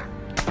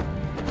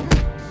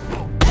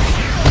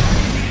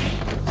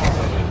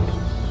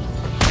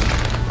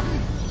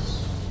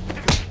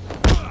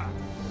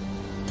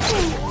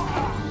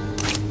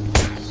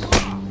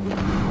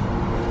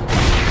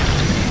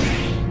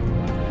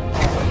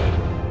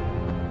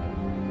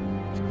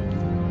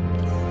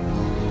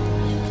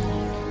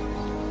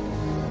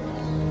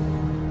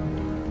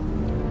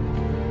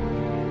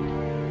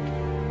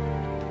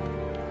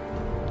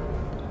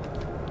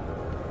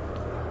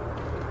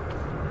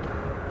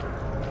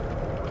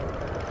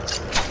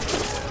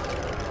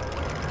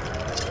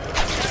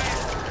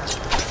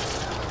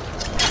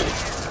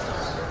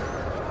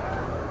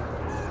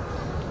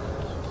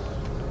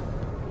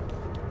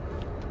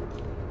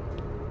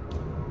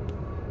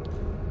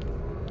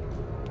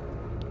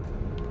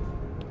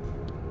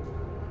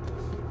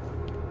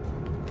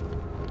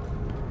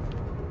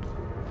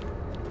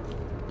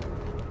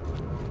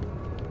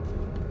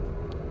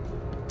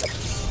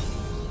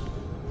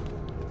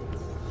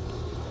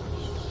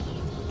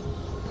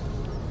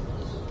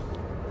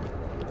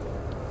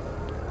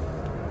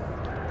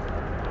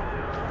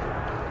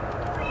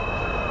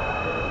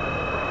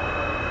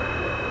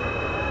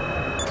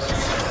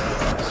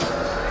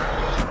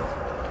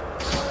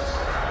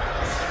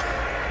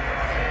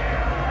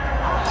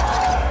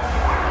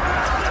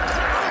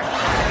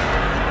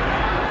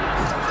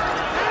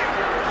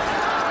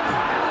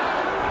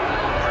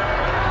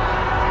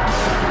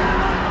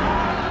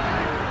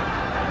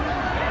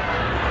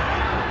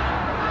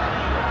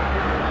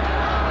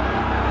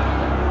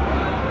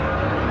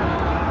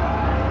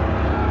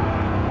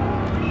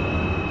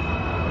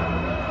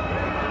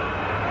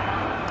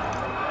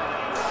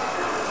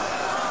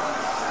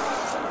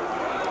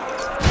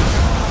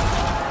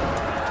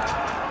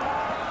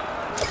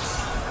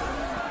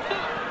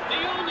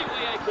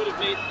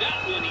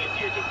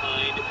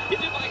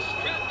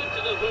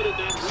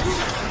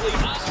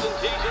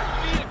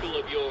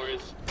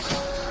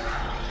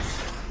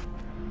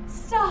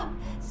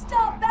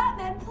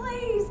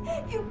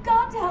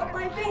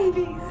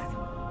 babies.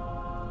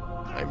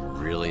 I'm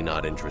really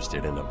not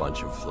interested in a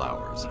bunch of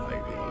flowers,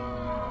 Ivy.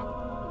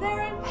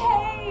 They're in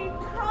pain,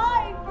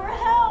 crying for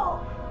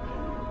help.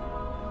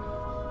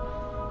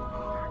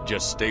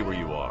 Just stay where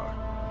you are.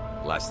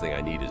 Last thing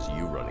I need is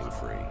you running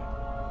free.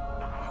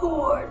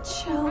 Poor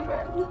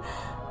children.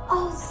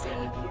 I'll save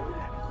you.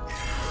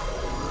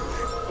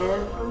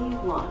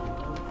 Everyone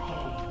will pay.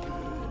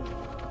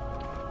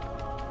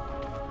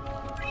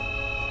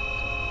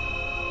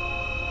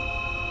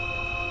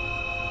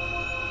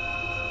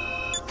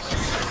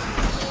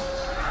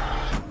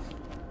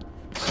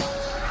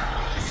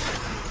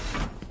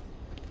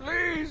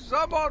 Please,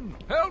 someone,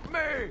 help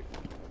me!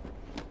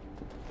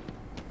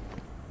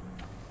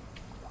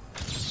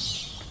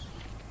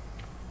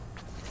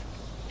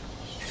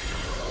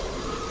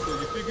 So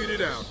you figured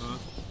it out, huh?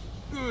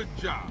 Good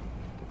job.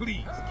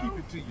 Please, keep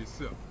it to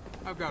yourself.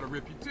 I've got a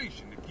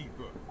reputation to keep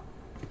up.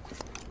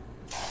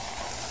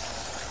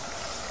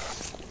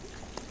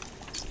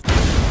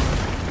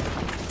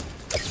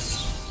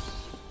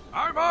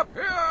 I'm up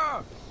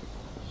here!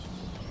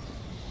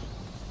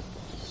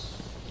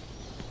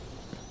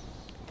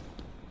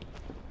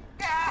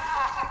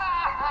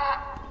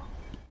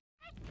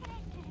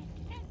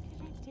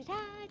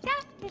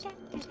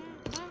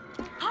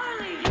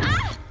 Harley!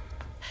 Ah!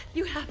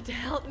 You have to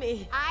help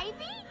me. Ivy?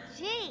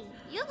 Gee,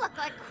 you look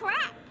like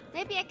crap.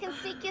 Maybe I can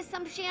sneak you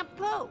some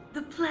shampoo.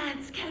 The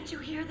plants, can't you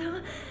hear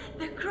them?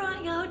 They're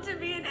crying out to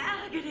me in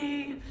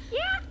agony.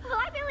 Yeah? Well,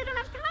 I really don't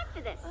have time for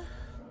this.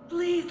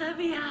 Please let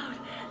me out.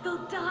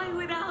 They'll die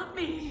without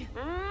me.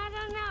 I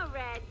don't know,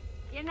 Red.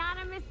 You're not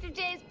on Mr.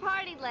 J's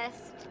party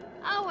list.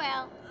 Oh,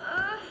 well.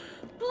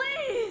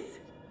 Please!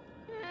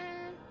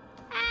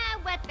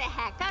 What the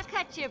heck? I'll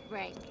cut you a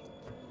break.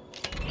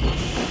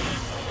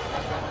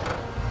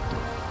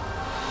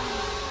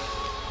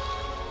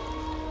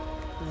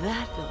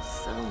 That feels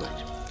so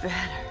much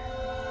better.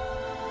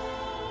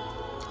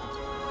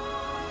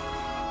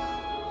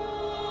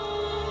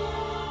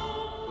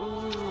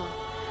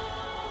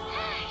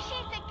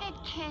 She's a good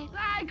kid.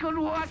 I could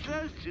watch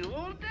those two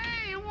all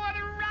day. What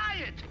a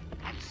riot!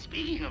 And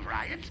speaking of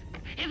riots,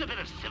 here's a bit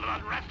of civil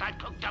unrest I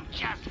cooked up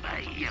just for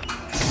you.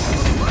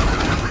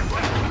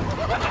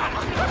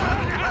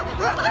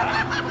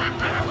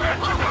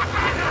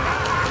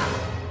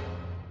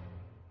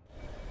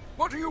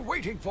 What are you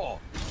waiting for?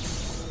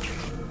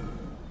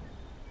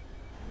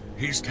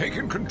 He's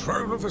taken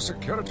control of the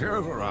security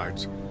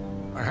overrides.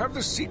 I have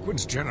the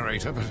sequence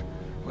generator, but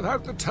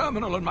without the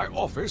terminal in my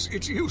office,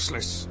 it's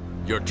useless.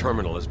 Your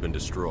terminal has been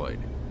destroyed.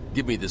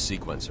 Give me the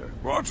sequencer.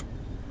 What?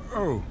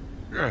 Oh,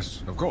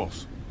 yes, of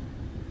course.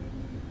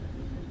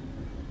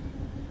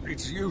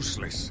 It's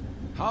useless.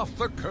 Half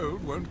the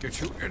code won't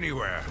get you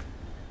anywhere.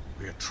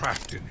 We're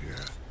trapped in here.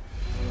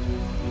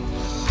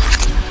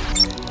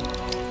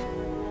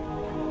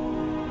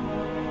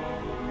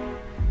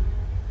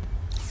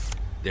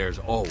 There's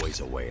always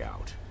a way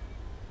out.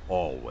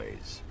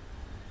 Always.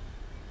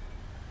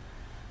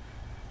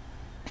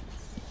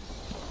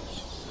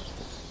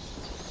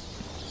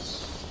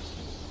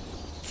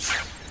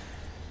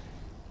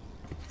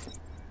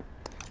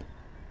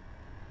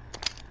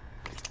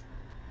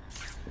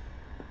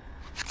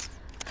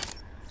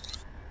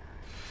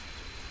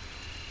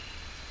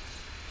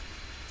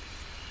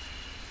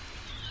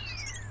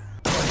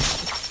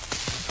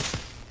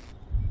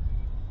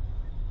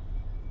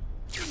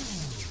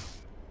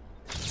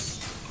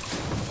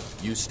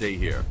 You stay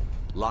here.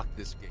 Lock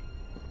this gate.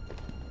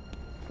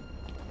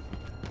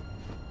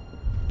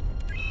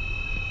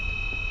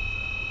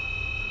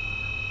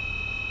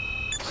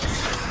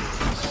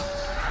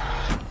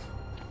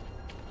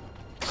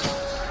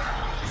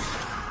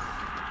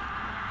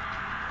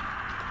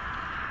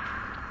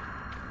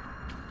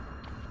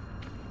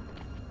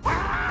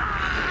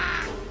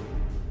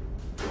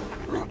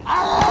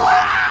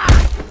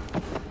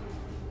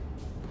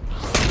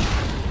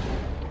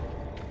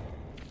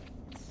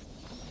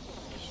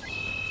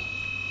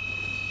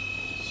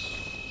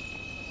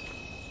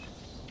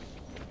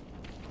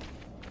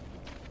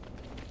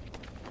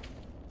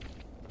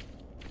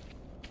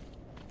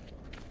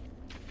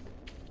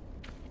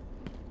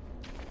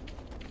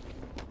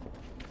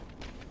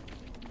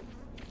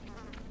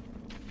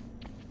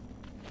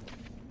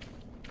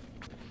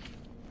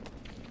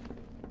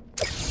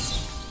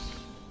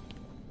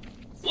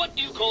 What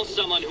do you call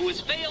someone who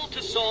has failed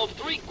to solve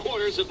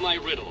 3/4 of my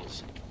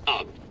riddles?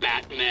 A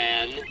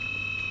Batman?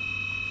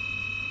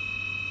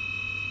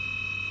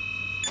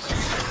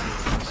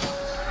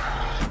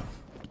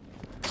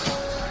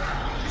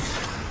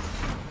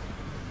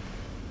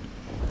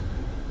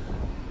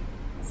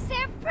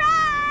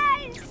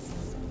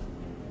 Surprise!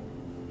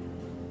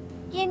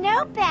 You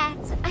know,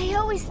 Bats, I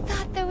always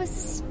thought there was a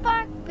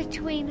spark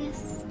between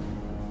us.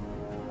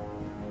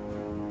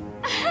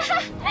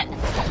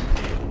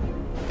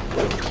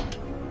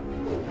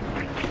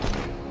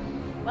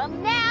 Well,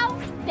 now,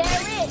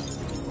 there is.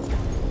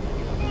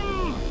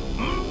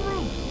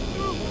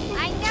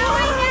 I know,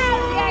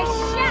 you're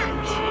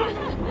shocked.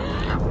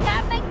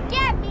 Come and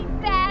get me,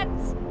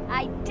 Bats.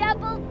 I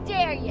double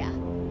dare ya.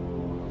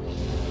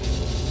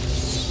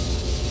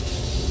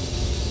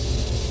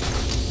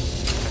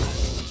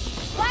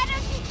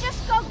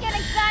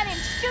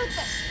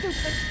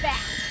 useless bat.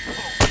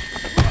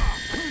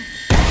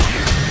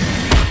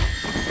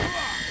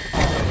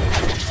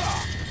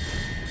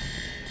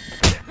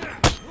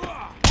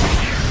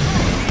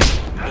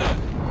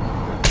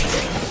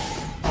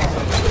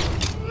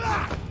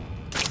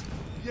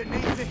 You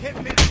need to hit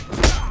me.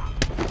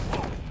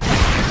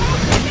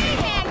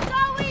 Hey,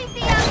 go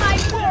easy on my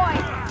boy.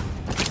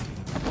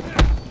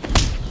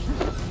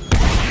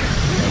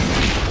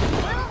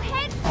 Little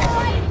hit,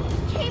 boy.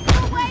 Keep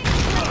away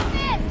from the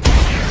fist.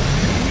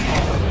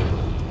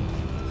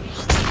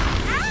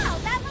 Ow,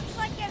 that looks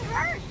like it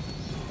hurt.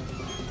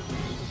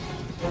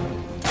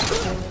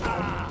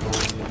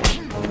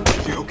 Is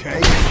she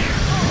okay?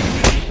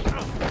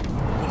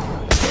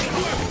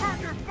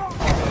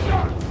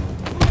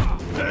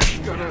 That's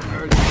gonna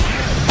hurt.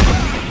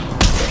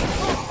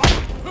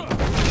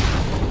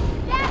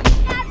 That's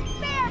not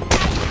fair,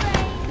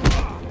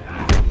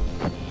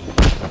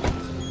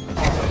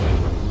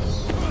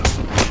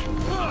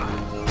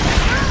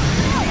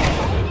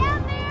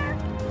 down there.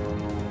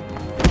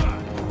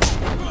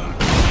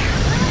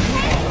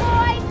 Hey,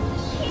 boys,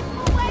 keep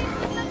away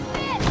from the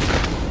fist.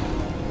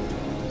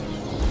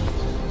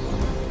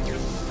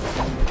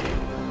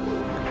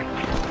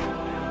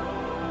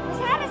 Was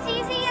that as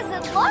easy as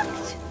it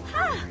looked?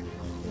 Huh.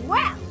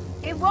 Well,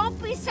 it won't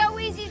be so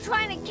easy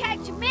trying to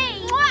catch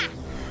me. Mwah!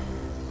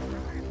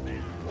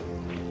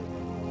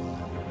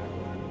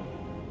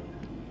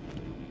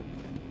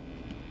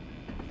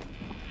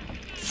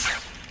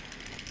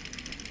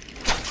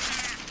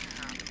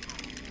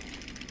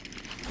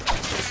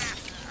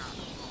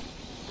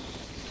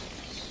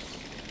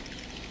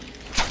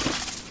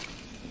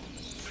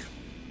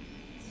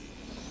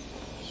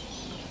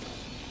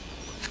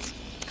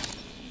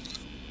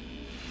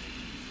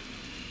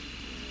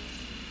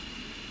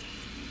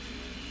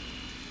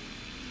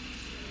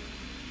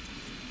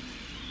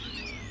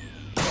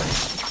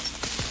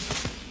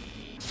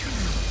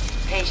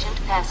 Patient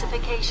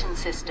pacification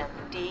system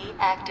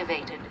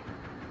deactivated.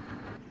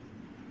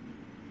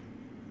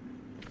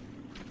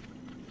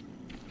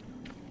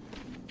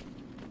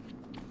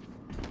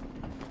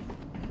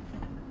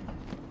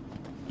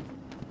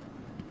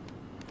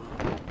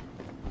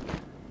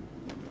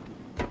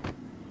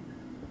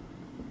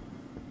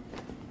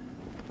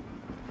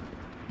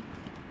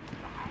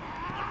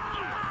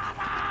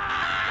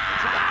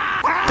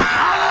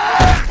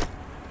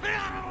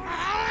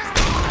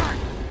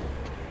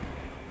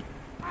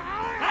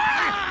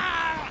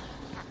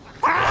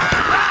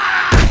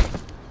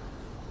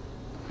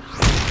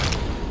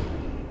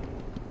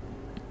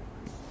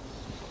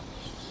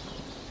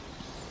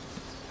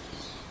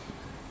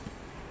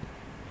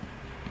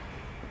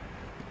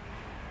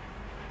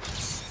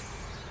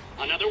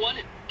 Another one?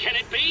 Can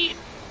it be?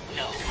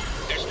 No,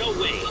 there's no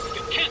way.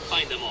 You can't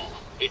find them all.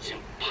 It's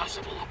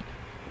impossible.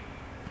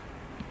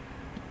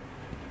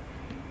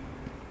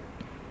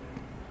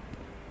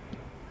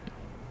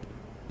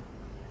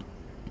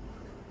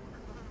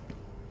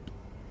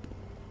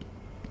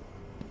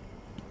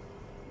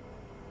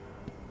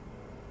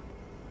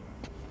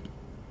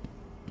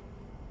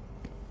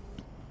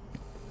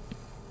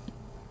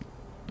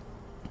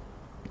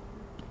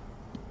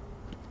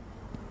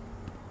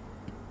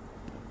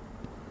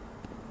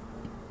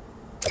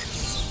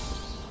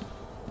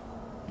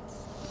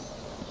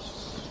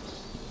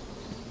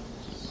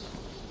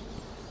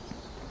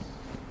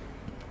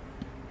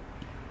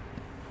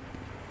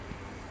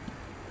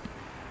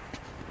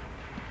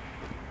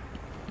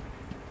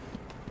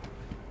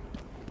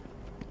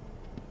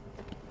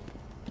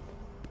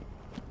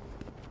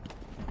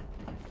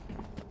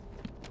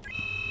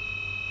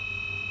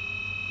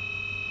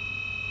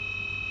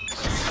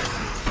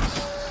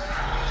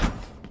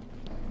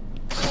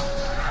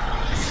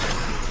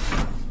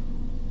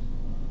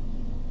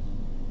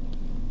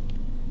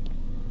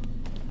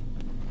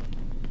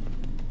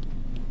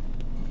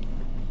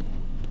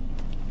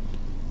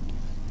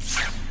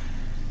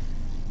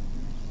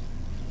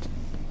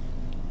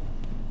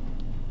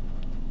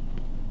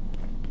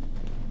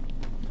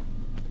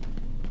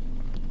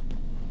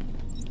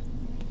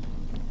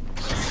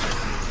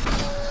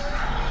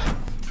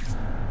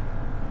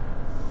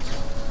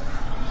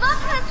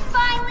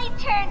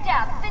 Turned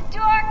up, the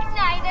Dark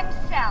Knight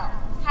himself.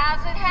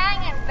 How's it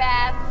hanging,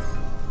 Babs?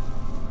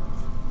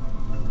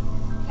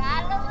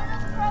 Got a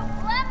little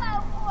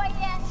problemo for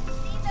you.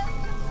 See those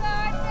two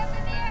guards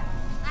over there?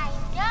 I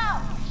know.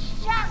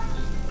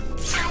 Shocking.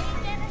 How you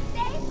gonna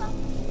save them?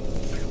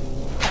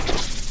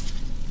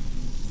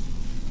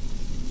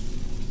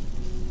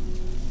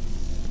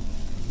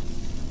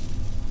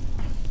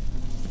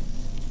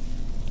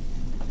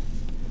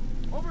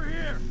 Over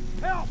here!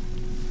 Help!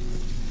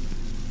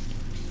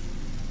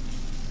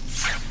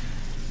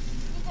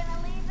 You gonna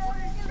leave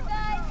those two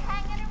guys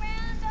hanging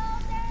around all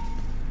day?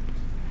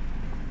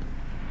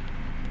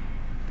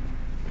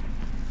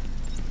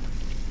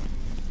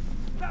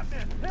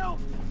 Batman, help!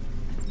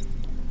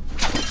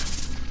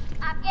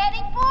 I'm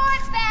getting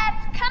bored,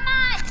 Babs. Come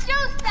on, do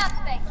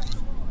something.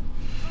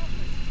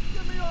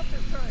 Get me off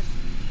this thing!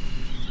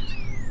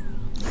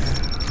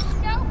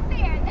 No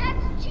fair.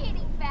 That's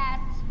cheating,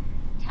 Babs.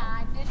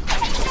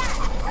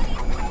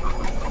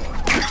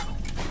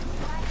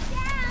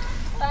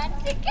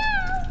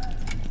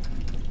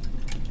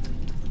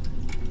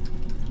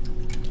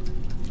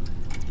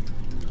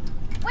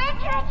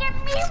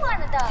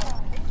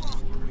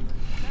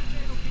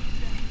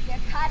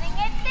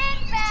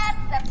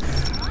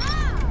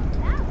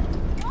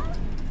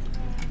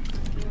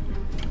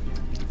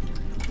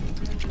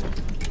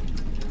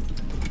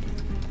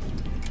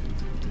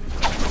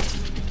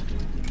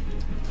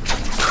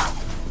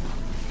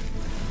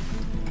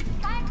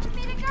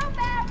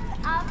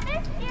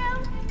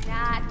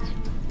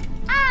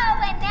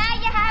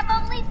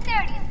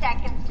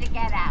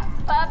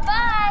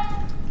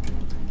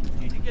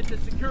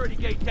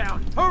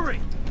 on, hurry!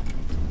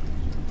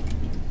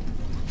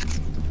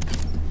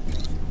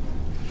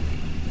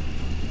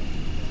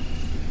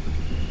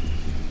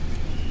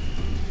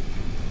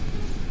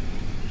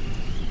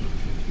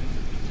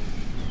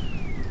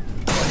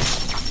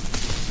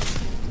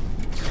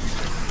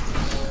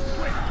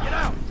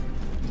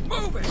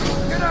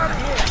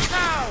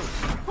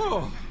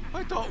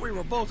 I thought we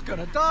were both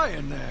gonna die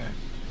in there.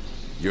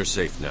 You're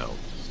safe now.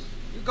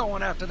 You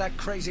going after that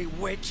crazy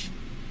witch?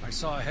 I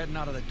saw her heading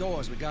out of the door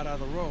as we got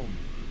out of the room.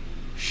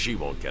 She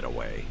won't get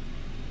away.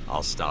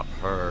 I'll stop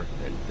her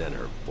and then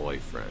her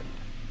boyfriend.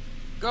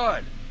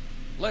 Good.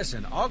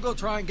 Listen, I'll go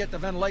try and get the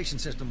ventilation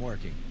system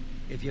working.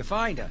 If you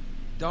find her,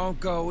 don't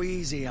go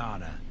easy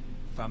on her.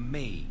 For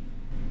me.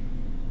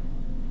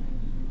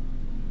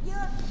 You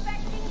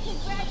expecting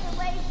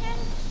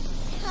congratulations?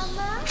 Come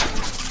on,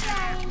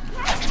 flying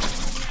cat.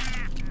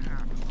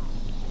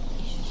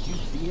 Did you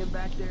see him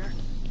back there?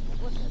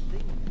 What's that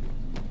thing?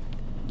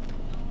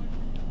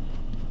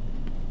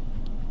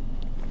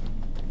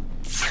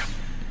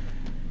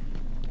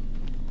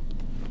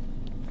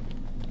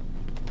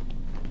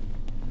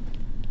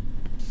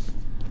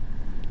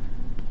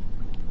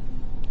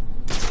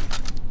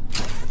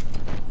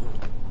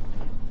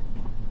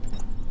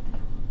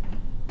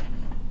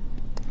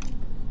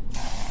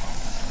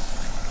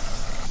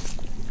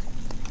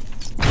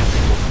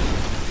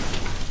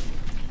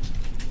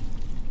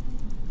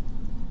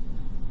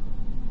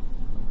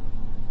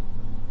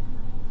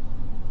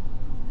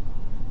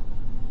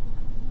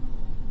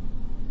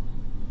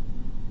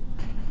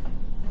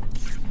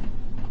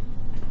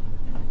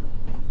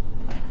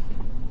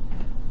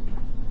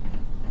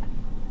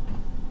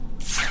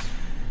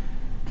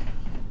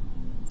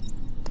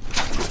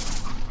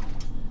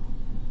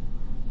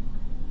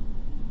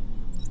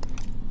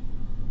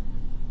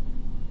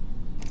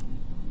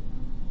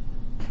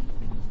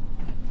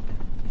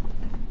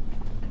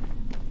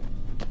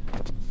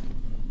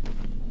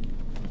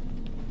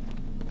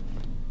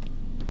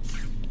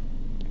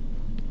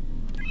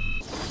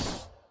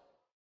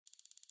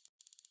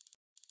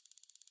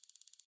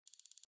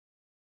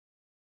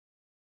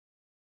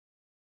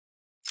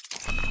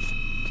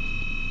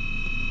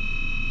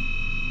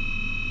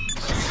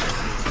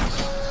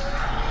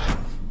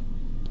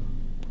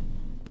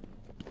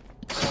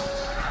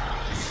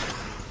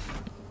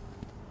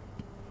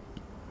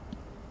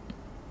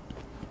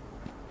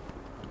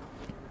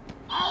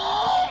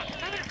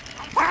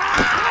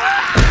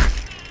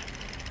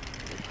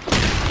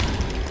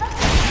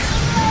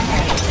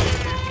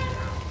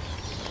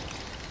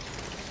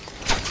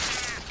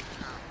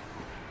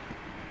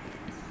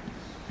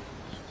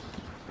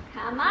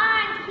 Come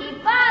on,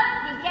 keep up.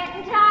 You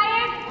getting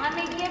tired? Let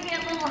me give you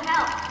a little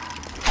help.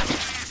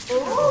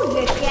 Ooh,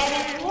 you're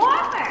getting